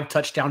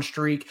 5-touchdown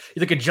streak. You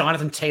look at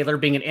Jonathan Taylor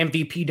being an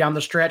MVP down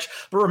the stretch.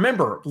 But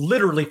remember,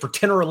 literally for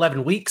 10 or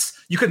 11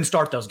 weeks, you couldn't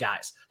start those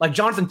guys. Like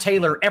Jonathan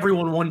Taylor,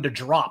 everyone wanted to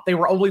drop. They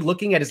were only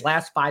looking at his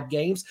last 5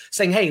 games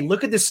saying, hey,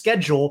 look at this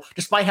schedule.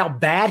 Despite how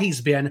bad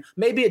he's been,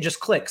 maybe it just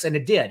clicks. And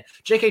it did.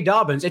 J.K.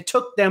 Dobbins, it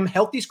took them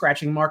healthy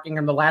scratching marking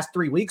in the last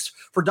 3 weeks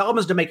for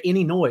Dobbins to make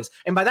any noise.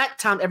 And by that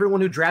time,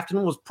 everyone who drafted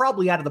him was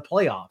probably out of the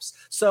playoffs.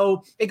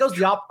 So it goes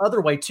the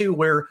other way too,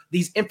 where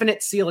these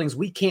infinite ceilings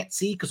we can't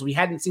see because we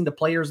hadn't seen the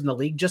players in the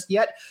league just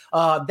yet.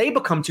 They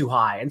become too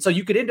high. And so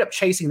you could end up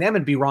chasing them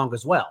and be wrong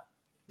as well.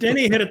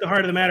 Denny hit at the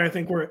heart of the matter, I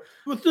think, where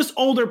with just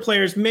older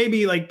players,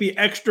 maybe like be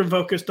extra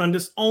focused on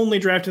just only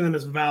drafting them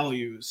as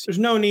values. There's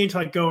no need to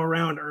like go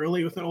around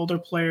early with an older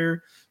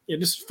player. Yeah,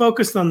 just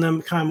focus on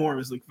them kind of more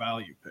as like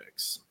value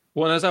picks.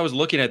 Well, and as I was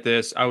looking at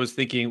this, I was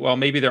thinking, well,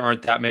 maybe there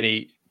aren't that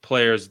many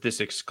players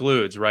this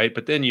excludes, right?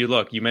 But then you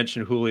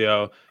mentioned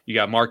Julio, you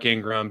got Mark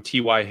Ingram,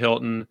 T.Y.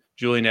 Hilton,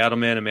 Julian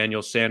Edelman,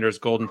 Emmanuel Sanders,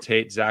 Golden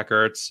Tate, Zach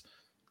Ertz.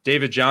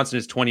 David Johnson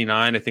is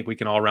 29. I think we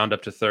can all round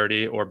up to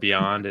 30 or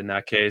beyond in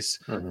that case.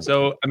 Mm-hmm.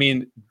 So, I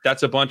mean,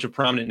 that's a bunch of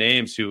prominent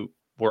names who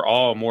were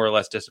all more or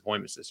less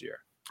disappointments this year.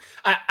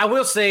 I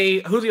will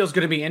say Julio's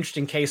going to be an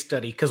interesting case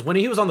study because when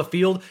he was on the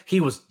field, he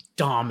was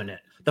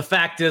dominant. The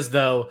fact is,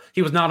 though,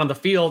 he was not on the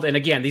field. And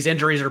again, these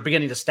injuries are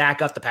beginning to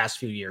stack up the past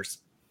few years.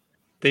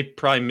 They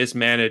probably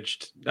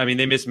mismanaged. I mean,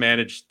 they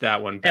mismanaged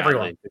that one badly.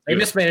 Everyone. They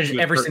mismanaged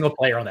every single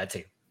player on that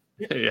team.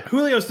 Yeah.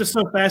 Julio's just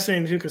so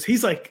fascinating too because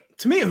he's like,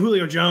 to me,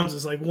 Julio Jones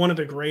is like one of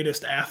the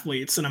greatest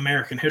athletes in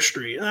American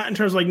history. Not in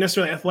terms of like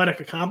necessarily athletic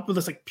accomplishment, but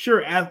just like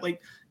pure athlete.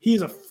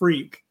 He's a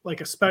freak,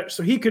 like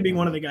so he could be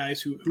one of the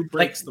guys who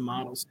breaks the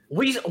models.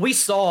 We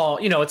saw,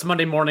 it's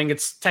Monday morning.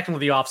 It's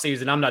technically the off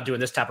season. I'm not doing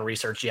this type of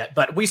research yet,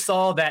 but we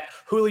saw that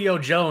Julio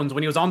Jones,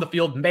 when he was on the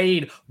field,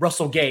 made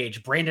Russell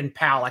Gage, Brandon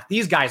Powell, like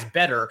these guys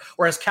better.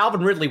 Whereas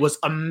Calvin Ridley was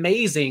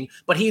amazing,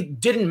 but he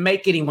didn't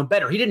make anyone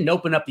better. He didn't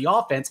open up the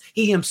offense.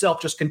 He himself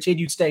just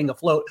continued staying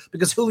afloat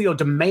because Julio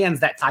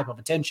demands that type of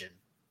attention.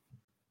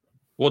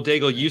 Well,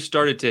 Daigle, you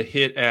started to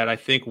hit at, I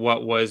think,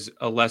 what was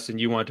a lesson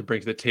you wanted to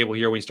bring to the table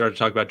here when you started to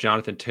talk about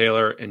Jonathan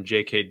Taylor and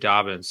J.K.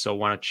 Dobbins. So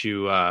why don't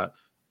you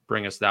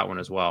bring us that one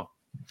as well?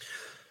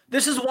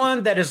 This is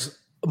one that is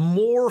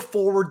more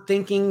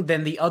forward-thinking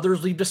than the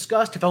others we've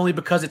discussed, if only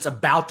because it's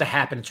about to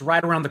happen. It's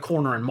right around the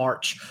corner in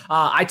March.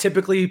 I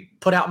typically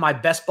put out my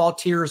best ball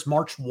tiers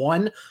March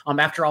 1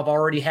 after I've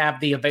already have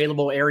the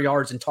available air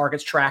yards and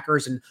targets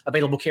trackers and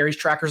available carries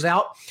trackers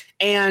out.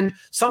 And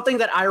something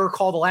that I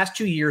recall the last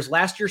 2 years,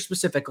 last year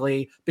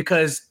specifically,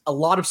 because a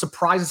lot of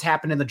surprises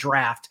happened in the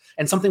draft,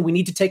 and something we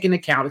need to take into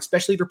account,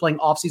 especially if you're playing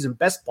offseason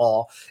best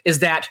ball, is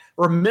that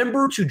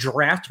remember to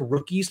draft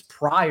rookies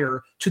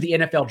prior to the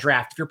NFL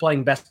draft if you're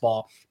playing best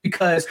ball,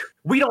 because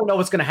we don't know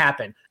what's going to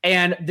happen.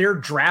 And their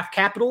draft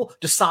capital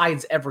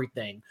decides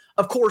everything.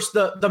 Of course,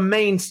 the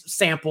main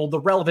sample, the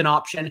relevant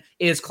option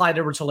is Clyde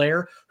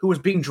Edwards-Helaire, who was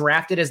being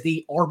drafted as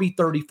the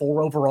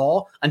RB34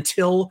 overall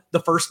until the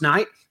first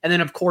night. And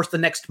then, of course, the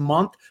next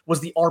month was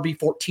the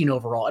RB14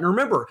 overall. And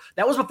remember,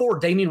 that was before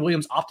Damian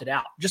Williams opted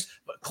out. Just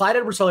Clyde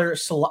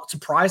Edwards-Helaire's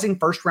surprising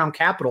first-round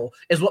capital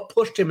is what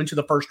pushed him into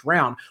the first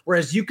round,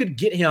 whereas you could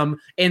get him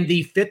in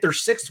the 5th or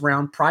 6th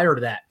round prior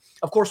to that.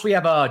 Of course, we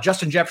have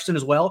Justin Jefferson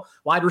as well,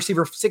 wide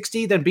receiver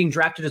 60, then being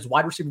drafted as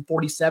wide receiver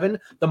 47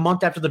 the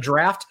month after the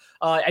draft.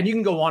 And you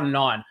can go on and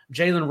on.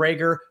 Jalen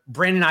Reagor,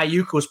 Brandon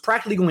Ayuk, who was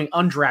practically going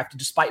undrafted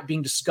despite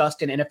being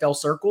discussed in NFL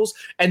circles.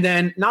 And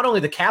then not only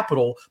the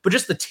capital, but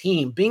just the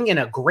team being in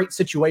a great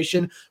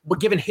situation. But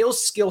given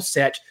Hill's skill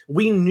set,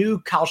 we knew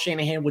Kyle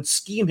Shanahan would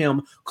scheme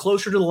him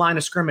closer to the line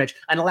of scrimmage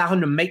and allow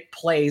him to make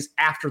plays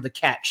after the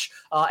catch.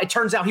 It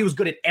turns out he was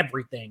good at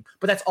everything,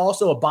 but that's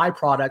also a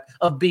byproduct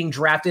of being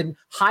drafted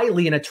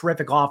highly in a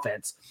terrific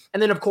offense.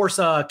 And then, of course,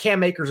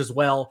 Cam Akers as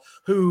well,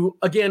 who,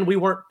 again, we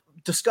weren't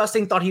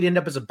discussing, thought he'd end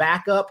up as a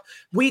backup.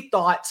 We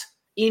thought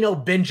Eno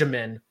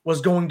Benjamin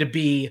was going to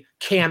be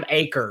Cam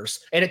Akers.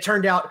 And it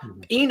turned out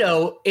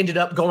Eno ended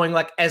up going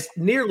like as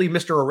nearly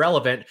Mr.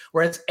 Irrelevant,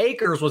 whereas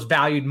Akers was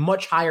valued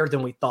much higher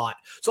than we thought.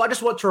 So I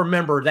just want to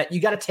remember that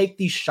you got to take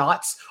these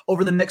shots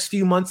over the next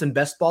few months in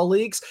best ball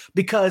leagues,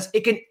 because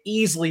it can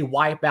easily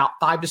wipe out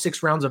 5 to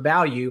 6 rounds of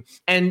value.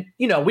 And,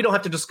 we don't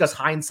have to discuss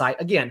hindsight.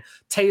 Again,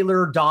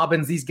 Taylor,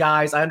 Dobbins, these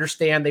guys, I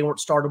understand they weren't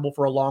startable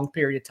for a long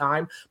period of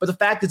time. But the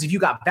fact is, if you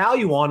got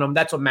value on them,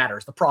 that's what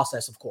matters. The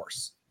process, of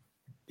course.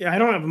 Yeah, I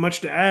don't have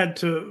much to add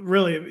to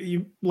really.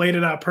 You laid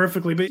it out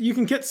perfectly, but you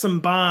can get some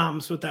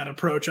bombs with that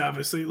approach,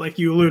 obviously, like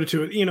you alluded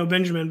to it,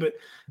 Benjamin. But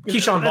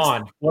Keyshawn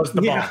Vaughn was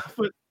the bomb.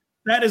 But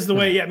that is the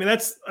way. Yeah, I mean,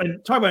 that's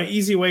talk about an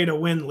easy way to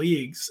win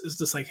leagues is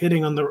just like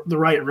hitting on the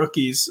right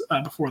rookies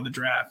before the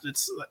draft.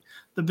 It's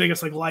the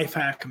biggest life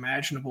hack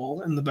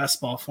imaginable in the best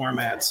ball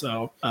format.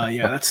 So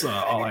that's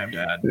all I have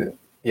to add.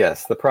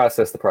 Yes, the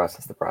process,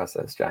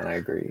 John. I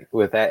agree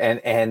with that.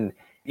 And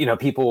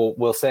people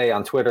will say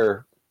on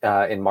Twitter,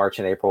 in March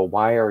and April,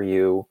 why are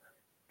you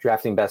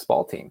drafting best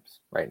ball teams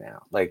right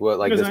now?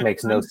 This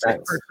makes no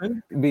sense.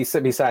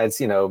 Besides,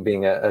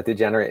 being a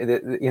degenerate,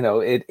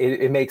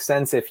 it makes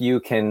sense if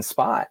you can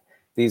spot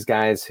these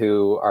guys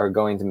who are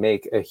going to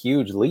make a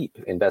huge leap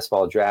in best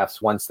ball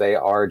drafts once they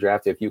are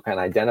drafted. If you can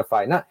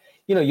identify,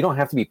 you don't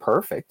have to be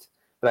perfect,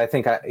 but I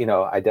think,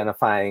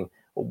 identifying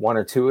 1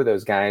 or 2 of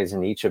those guys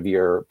in each of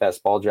your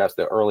best ball drafts,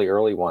 the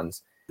early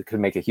ones, it could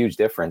make a huge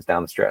difference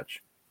down the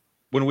stretch.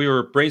 When we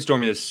were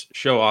brainstorming this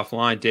show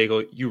offline,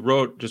 Daigle, you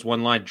wrote just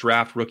one line,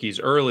 draft rookies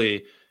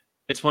early.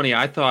 It's funny.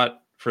 I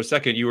thought for a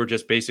second you were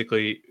just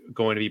basically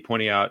going to be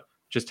pointing out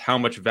just how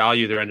much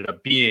value there ended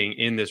up being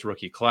in this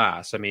rookie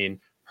class. I mean,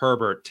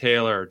 Herbert,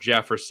 Taylor,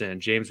 Jefferson,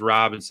 James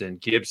Robinson,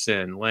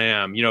 Gibson,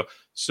 Lamb,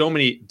 so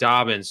many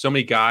Dobbins, so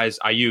many guys,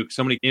 Ayuk,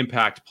 so many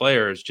impact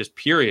players, just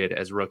period,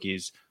 as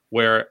rookies,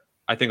 where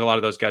I think a lot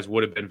of those guys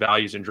would have been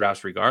values in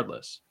drafts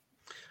regardless.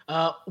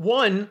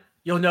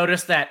 You'll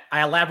notice that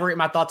I elaborate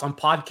my thoughts on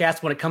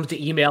podcasts. When it comes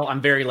to email,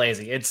 I'm very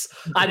lazy. It's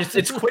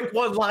quick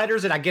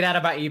one-liners and I get out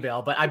of my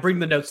email, but I bring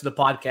the notes to the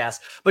podcast.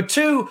 But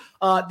 2,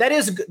 that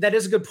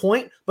is a good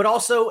point. But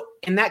also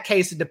in that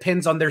case, it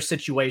depends on their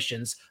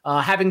situations.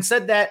 Having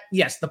said that,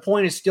 yes, the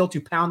point is still to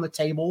pound the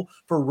table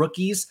for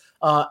rookies,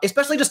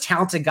 especially just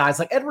talented guys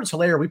like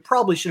Edwards-Helaire. We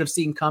probably should have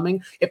seen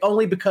coming, if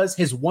only because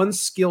his one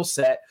skill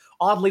set,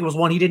 oddly, was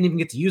one he didn't even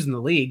get to use in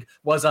the league,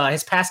 was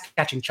his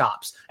pass-catching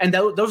chops. And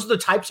those are the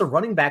types of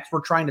running backs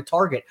we're trying to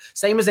target.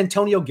 Same as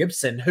Antonio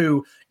Gibson,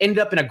 who ended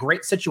up in a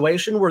great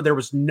situation where there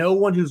was no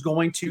one who's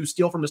going to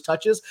steal from his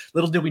touches.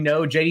 Little did we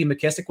know J.D.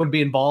 McKissick would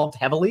be involved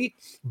heavily.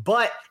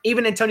 But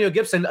even Antonio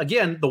Gibson,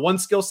 again, the one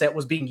skill set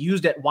was being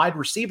used at wide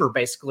receiver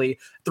basically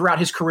throughout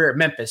his career at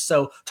Memphis.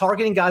 So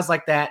targeting guys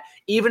like that,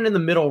 even in the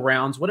middle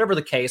rounds, whatever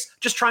the case,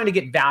 just trying to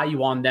get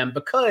value on them,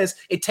 because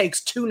it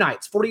takes 2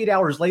 nights, 48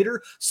 hours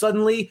later,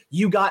 suddenly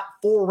you got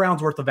 4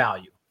 rounds worth of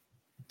value.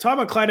 Talk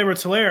about Clyde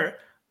Edwards-Helaire.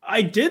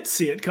 I did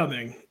see it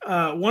coming.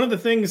 One of the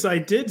things I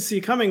did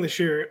see coming this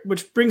year,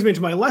 which brings me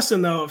to my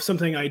lesson, though, of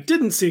something I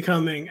didn't see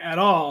coming at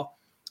all,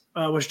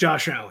 was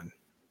Josh Allen.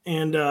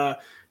 And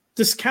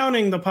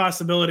discounting the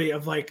possibility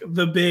of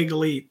the big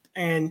leap.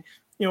 And,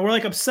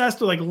 we're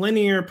obsessed with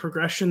linear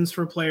progressions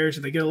for players.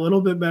 They get a little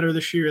bit better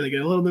this year. They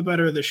get a little bit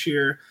better this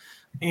year.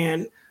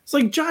 And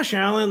it's Josh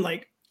Allen,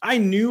 I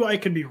knew I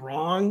could be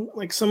wrong.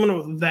 Someone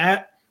with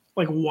that,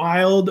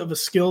 wild of a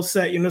skill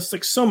set,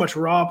 it's so much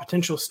raw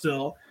potential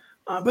still.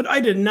 But I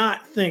did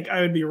not think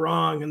I would be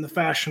wrong in the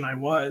fashion I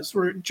was,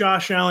 where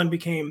Josh Allen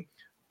became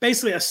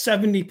basically a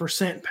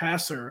 70%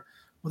 passer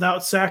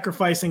without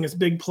sacrificing his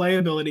big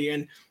playability.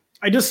 And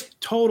I just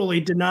totally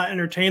did not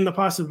entertain the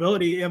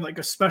possibility of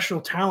a special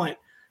talent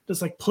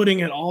just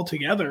putting it all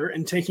together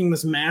and taking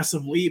this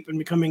massive leap and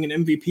becoming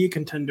an MVP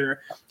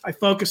contender. I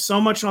focused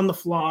so much on the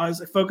flaws.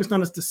 I focused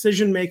on his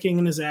decision-making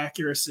and his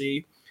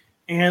accuracy.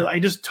 And I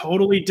just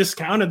totally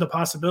discounted the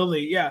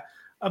possibility,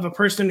 of a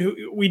person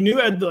who we knew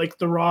had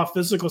the raw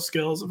physical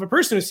skills, of a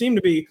person who seemed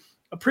to be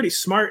a pretty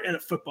smart and a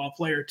football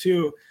player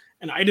too.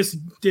 And I just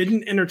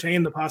didn't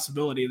entertain the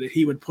possibility that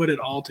he would put it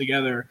all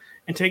together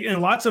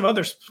and lots of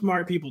other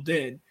smart people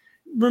did.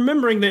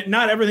 Remembering that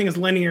not everything is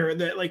linear,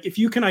 that if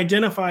you can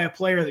identify a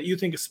player that you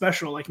think is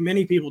special, like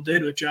many people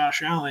did with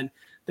Josh Allen,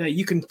 that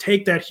you can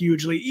take that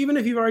hugely, even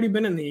if you've already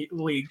been in the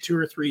league 2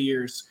 or 3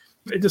 years.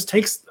 It just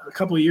takes a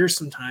couple of years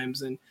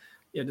sometimes. And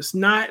just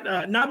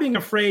not being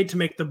afraid to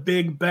make the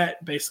big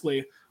bet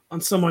basically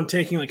on someone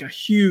taking like a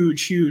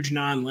huge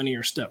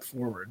non-linear step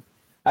forward.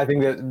 I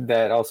think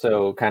that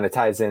also kind of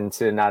ties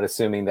into not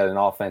assuming that an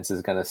offense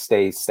is going to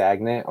stay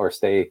stagnant or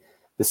stay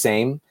the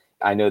same.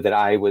 I know that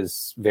I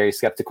was very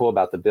skeptical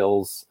about the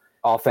Bills'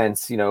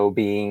 offense,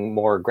 being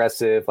more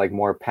aggressive, like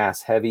more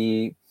pass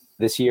heavy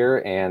this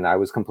year, and I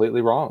was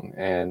completely wrong.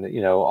 And,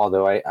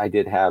 although I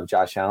did have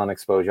Josh Allen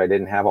exposure, I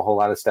didn't have a whole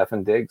lot of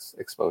Stefon Diggs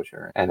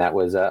exposure, and that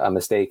was a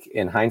mistake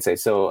in hindsight.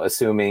 So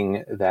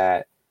assuming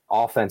that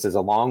offenses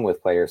along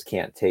with players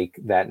can't take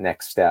that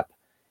next step,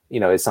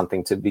 is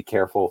something to be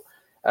careful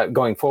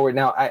going forward.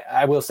 Now,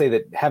 I will say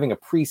that having a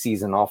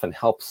preseason often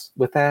helps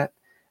with that.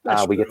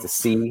 We get to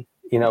see,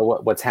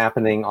 what's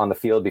happening on the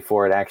field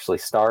before it actually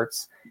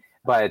starts.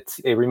 But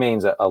it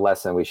remains a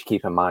lesson we should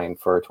keep in mind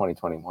for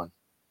 2021.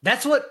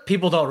 That's what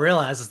people don't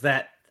realize is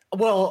that,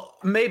 well,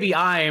 maybe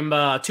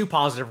I'm too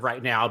positive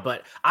right now,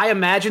 but I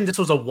imagine this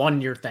was a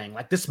one-year thing.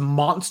 Like this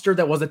monster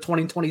that was the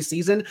 2020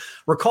 season,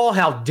 recall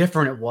how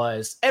different it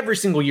was every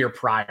single year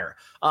prior.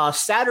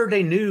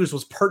 Saturday news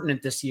was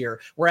pertinent this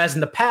year, whereas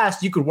in the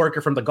past, you could work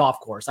it from the golf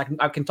course. I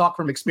can talk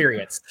from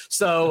experience.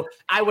 So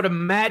I would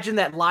imagine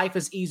that life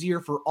is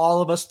easier for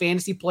all of us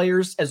fantasy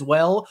players as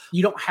well.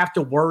 You don't have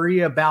to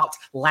worry about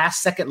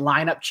last-second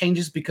lineup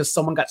changes because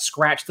someone got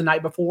scratched the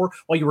night before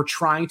while you were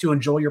trying to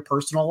enjoy your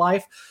personal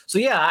life. So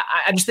yeah,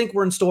 I just think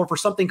we're in store for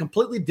something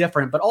completely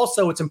different, but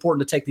also it's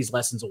important to take these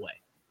lessons away.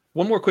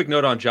 One more quick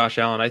note on Josh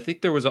Allen. I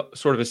think there was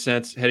sort of a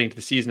sense heading to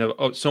the season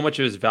of so much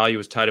of his value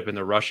was tied up in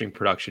the rushing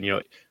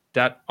production.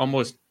 That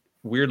almost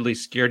weirdly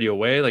scared you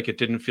away. Like it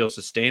didn't feel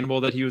sustainable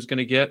that he was going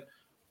to get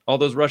all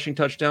those rushing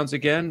touchdowns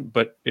again,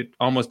 but it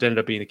almost ended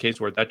up being the case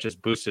where that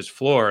just boosts his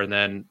floor. And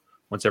then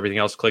once everything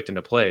else clicked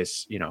into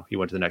place, he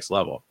went to the next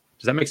level.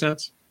 Does that make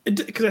sense?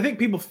 Because I think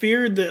people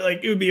feared that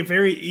it would be a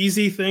very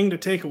easy thing to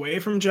take away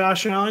from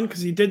Josh Allen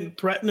because he didn't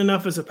threaten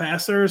enough as a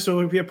passer. So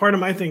it would be a part of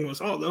my thing was,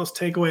 they'll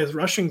take away his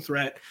rushing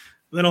threat.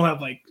 Then he'll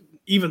have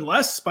even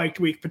less spiked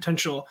week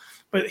potential.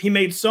 But he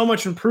made so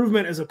much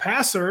improvement as a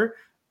passer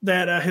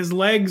that his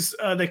legs,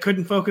 they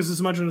couldn't focus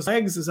as much on his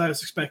legs as I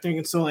was expecting.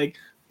 And so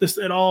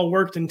it all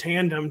worked in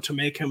tandem to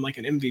make him an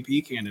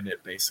MVP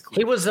candidate, basically.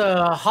 He was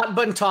a hot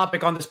button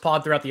topic on this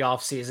pod throughout the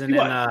offseason.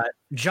 And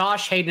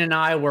Josh, Hayden, and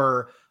I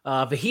were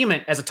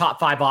vehement as a top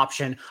 5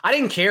 option. I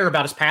didn't care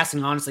about his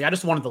passing, honestly. I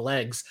just wanted the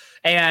legs.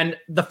 And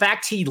the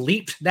fact he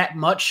leaped that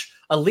much,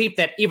 a leap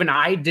that even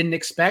I didn't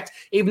expect,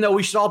 even though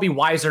we should all be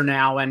wiser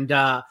now and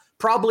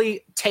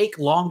probably take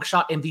long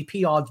shot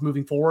MVP odds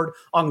moving forward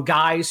on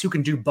guys who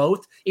can do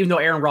both, even though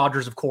Aaron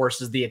Rodgers, of course,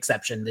 is the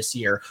exception this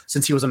year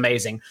since he was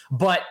amazing.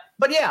 But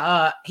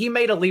yeah, he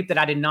made a leap that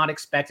I did not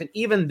expect. And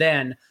even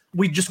then,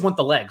 we just want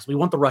the legs. We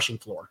want the rushing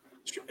floor.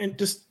 And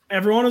just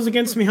everyone was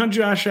against me on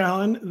Josh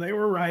Allen. They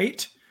were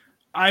right.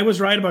 I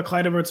was right about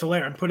Clyde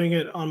Edwards-Helaire. I'm putting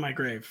it on my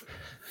grave.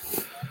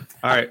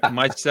 All right.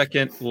 My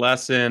second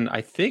lesson,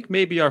 I think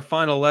maybe our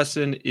final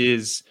lesson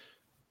is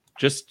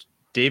just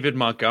David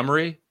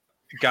Montgomery,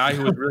 guy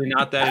who was really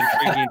not that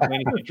intriguing in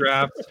fantasy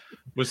drafts,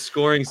 was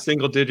scoring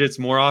single digits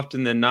more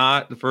often than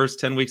not the first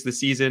 10 weeks of the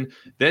season,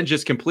 then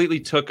just completely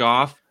took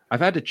off.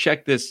 I've had to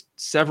check this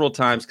several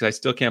times because I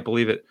still can't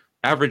believe it.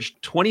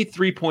 Averaged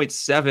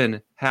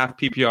 23.7 half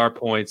PPR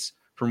points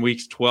from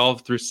weeks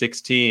 12 through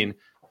 16.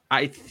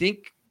 I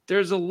think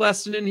there's a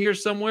lesson in here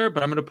somewhere,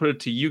 but I'm going to put it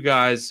to you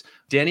guys.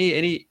 Denny,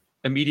 any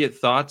immediate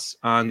thoughts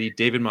on the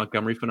David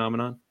Montgomery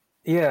phenomenon?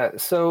 Yeah,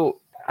 so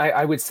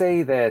I would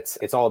say that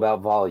it's all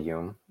about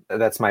volume.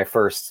 That's my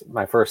first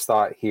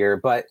thought here.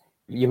 But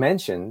you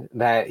mentioned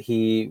that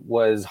he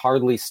was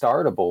hardly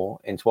startable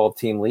in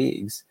 12-team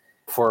leagues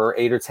for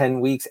 8 or 10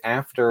 weeks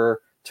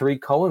after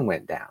Tariq Cohen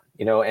went down.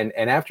 And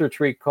after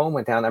Tariq Cohen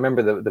went down, I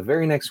remember the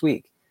very next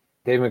week,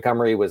 David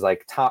Montgomery was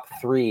top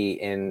 3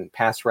 in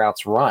pass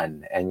routes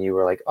run. And you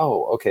were like,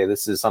 oh, okay,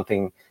 this is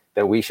something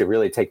that we should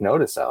really take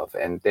notice of.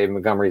 And David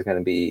Montgomery is going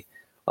to be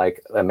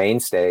a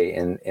mainstay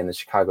in the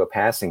Chicago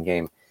passing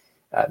game.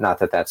 Not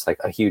that that's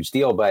a huge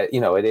deal, but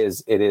it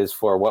is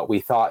for what we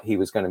thought he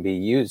was going to be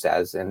used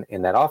as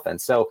in that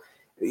offense. So,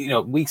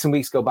 weeks and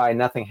weeks go by,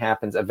 nothing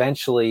happens.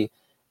 Eventually,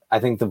 I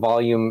think the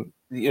volume,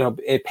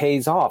 it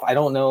pays off. I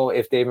don't know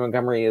if David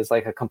Montgomery is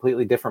a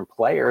completely different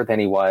player than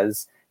he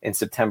was in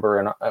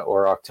September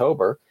or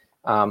October.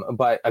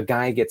 But a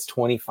guy gets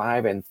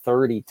 25 and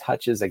 30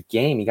 touches a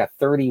game. He got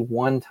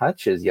 31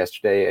 touches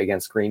yesterday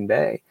against Green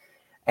Bay.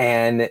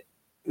 And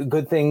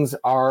good things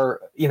are,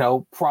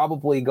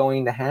 probably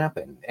going to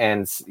happen.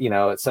 And,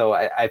 so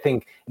I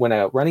think when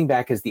a running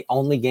back is the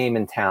only game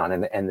in town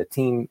and the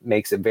team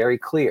makes it very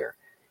clear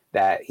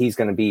that he's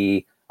going to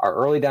be our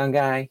early down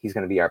guy, he's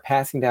going to be our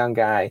passing down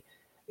guy,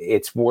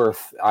 it's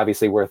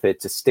obviously worth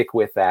it to stick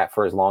with that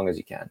for as long as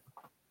you can.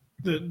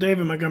 The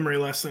David Montgomery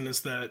lesson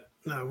is that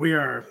we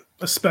are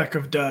a speck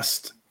of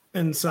dust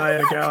inside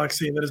a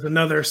galaxy that is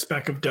another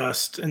speck of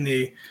dust in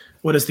the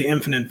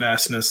infinite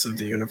vastness of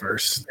the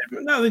universe.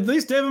 No, at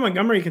least David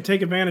Montgomery can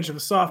take advantage of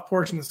a soft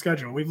portion of the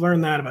schedule. We've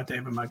learned that about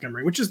David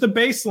Montgomery, which is the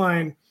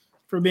baseline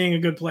for being a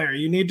good player.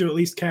 You need to at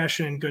least cash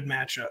in good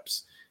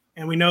matchups.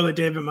 And we know that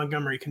David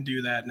Montgomery can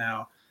do that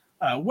now.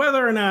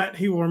 Whether or not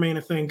he will remain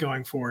a thing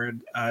going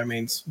forward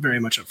remains very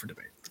much up for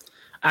debate.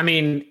 I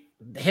mean,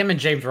 him and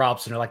James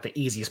Robinson are like the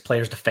easiest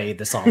players to fade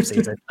this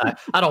offseason.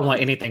 I don't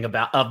want anything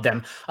of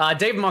them.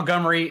 David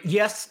Montgomery,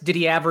 yes, did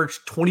he average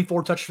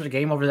 24 touches per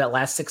game over that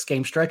last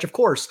 6-game stretch? Of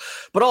course,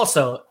 but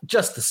also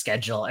just the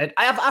schedule. And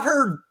I've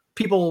heard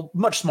people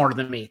much smarter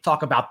than me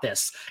talk about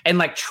this and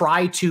like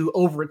try to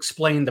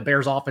over-explain the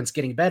Bears offense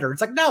getting better.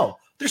 It's like, no,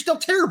 they're still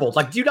terrible.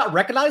 Like, do you not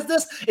recognize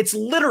this? It's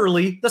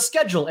literally the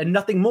schedule and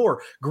nothing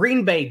more.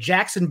 Green Bay,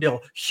 Jacksonville,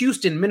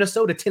 Houston,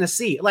 Minnesota,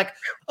 Tennessee. Like,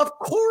 of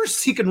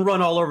course he can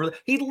run all over.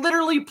 He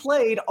literally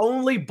played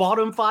only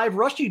bottom 5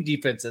 rushing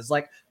defenses.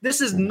 Like, this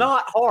is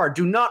not hard.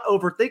 Do not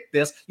overthink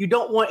this. You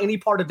don't want any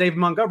part of David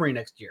Montgomery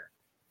next year.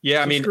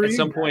 Yeah, I mean, at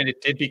some point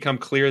it did become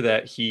clear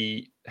that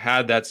he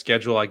had that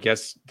schedule. I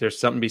guess there's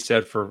something to be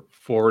said for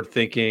forward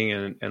thinking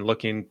and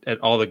looking at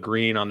all the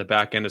green on the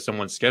back end of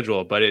someone's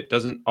schedule, but it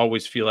doesn't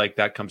always feel like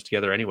that comes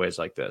together anyways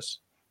like this.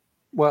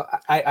 Well,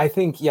 I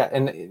think, yeah,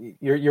 and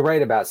you're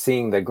right about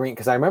seeing the green,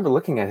 because I remember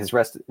looking at his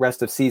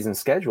rest of season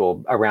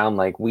schedule around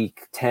like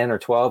week 10 or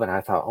 12, and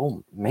I thought,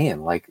 oh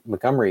man, like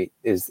Montgomery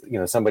is,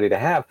 somebody to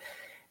have.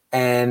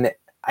 And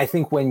I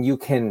think when you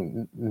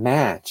can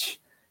match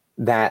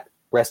that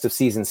rest of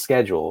season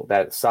schedule,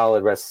 that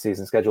solid rest of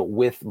season schedule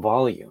with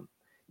volume,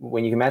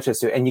 when you can match those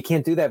two, and you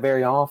can't do that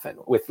very often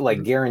with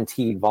like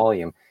guaranteed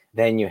volume,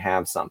 then you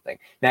have something.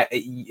 Now,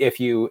 if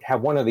you have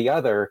one or the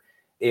other,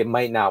 it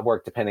might not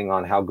work depending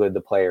on how good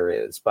the player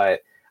is. But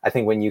I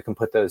think when you can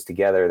put those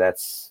together,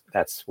 that's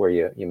where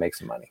you make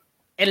some money.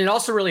 And it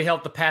also really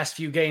helped the past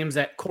few games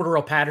that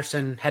Cordarrelle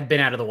Patterson had been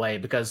out of the way,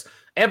 because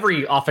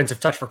every offensive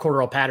touch for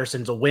Cordarrelle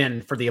Patterson's a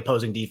win for the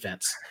opposing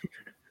defense.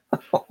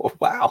 Oh,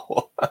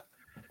 wow.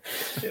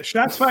 Yeah,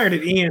 shots fired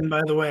at Ian,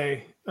 by the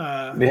way.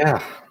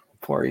 Yeah,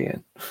 poor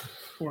Ian.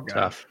 Poor guy.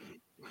 Tough.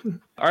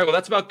 All right, well,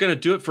 that's about going to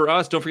do it for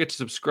us. Don't forget to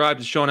subscribe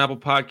to the show on Apple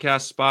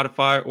Podcasts,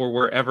 Spotify, or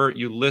wherever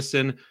you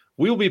listen.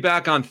 We will be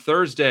back on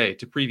Thursday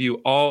to preview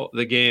all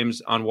the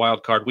games on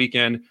Wild Card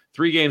Weekend.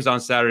 3 games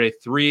on Saturday,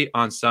 3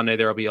 on Sunday.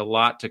 There will be a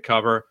lot to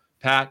cover.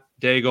 Pat,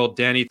 Daigle,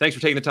 Danny, thanks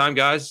for taking the time,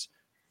 guys.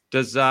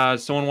 Does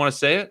someone want to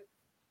say it?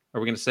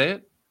 Are we going to say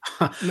it?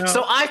 No.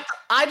 So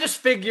I just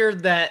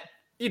figured that,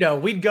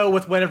 we'd go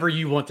with whatever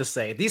you want to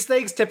say. These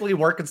things typically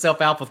work itself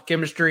out with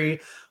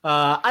chemistry.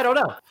 I don't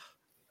know.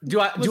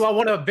 Do I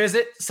want to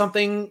visit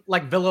something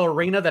like Villa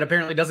Arena that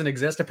apparently doesn't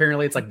exist?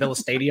 Apparently it's like Villa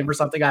Stadium or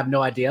something. I have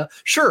no idea.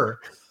 Sure.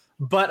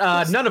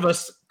 But none of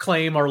us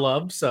claim or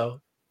love. So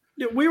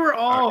yeah, we were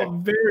all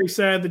very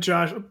sad that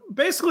Josh,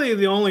 basically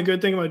the only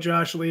good thing about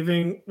Josh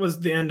leaving was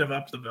the end of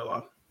Up the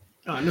Villa.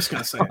 Oh, I'm just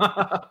going to say it.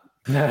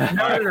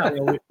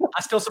 No.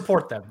 I still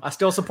support them. I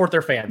still support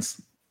their fans.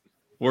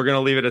 We're going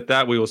to leave it at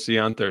that. We will see you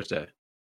on Thursday.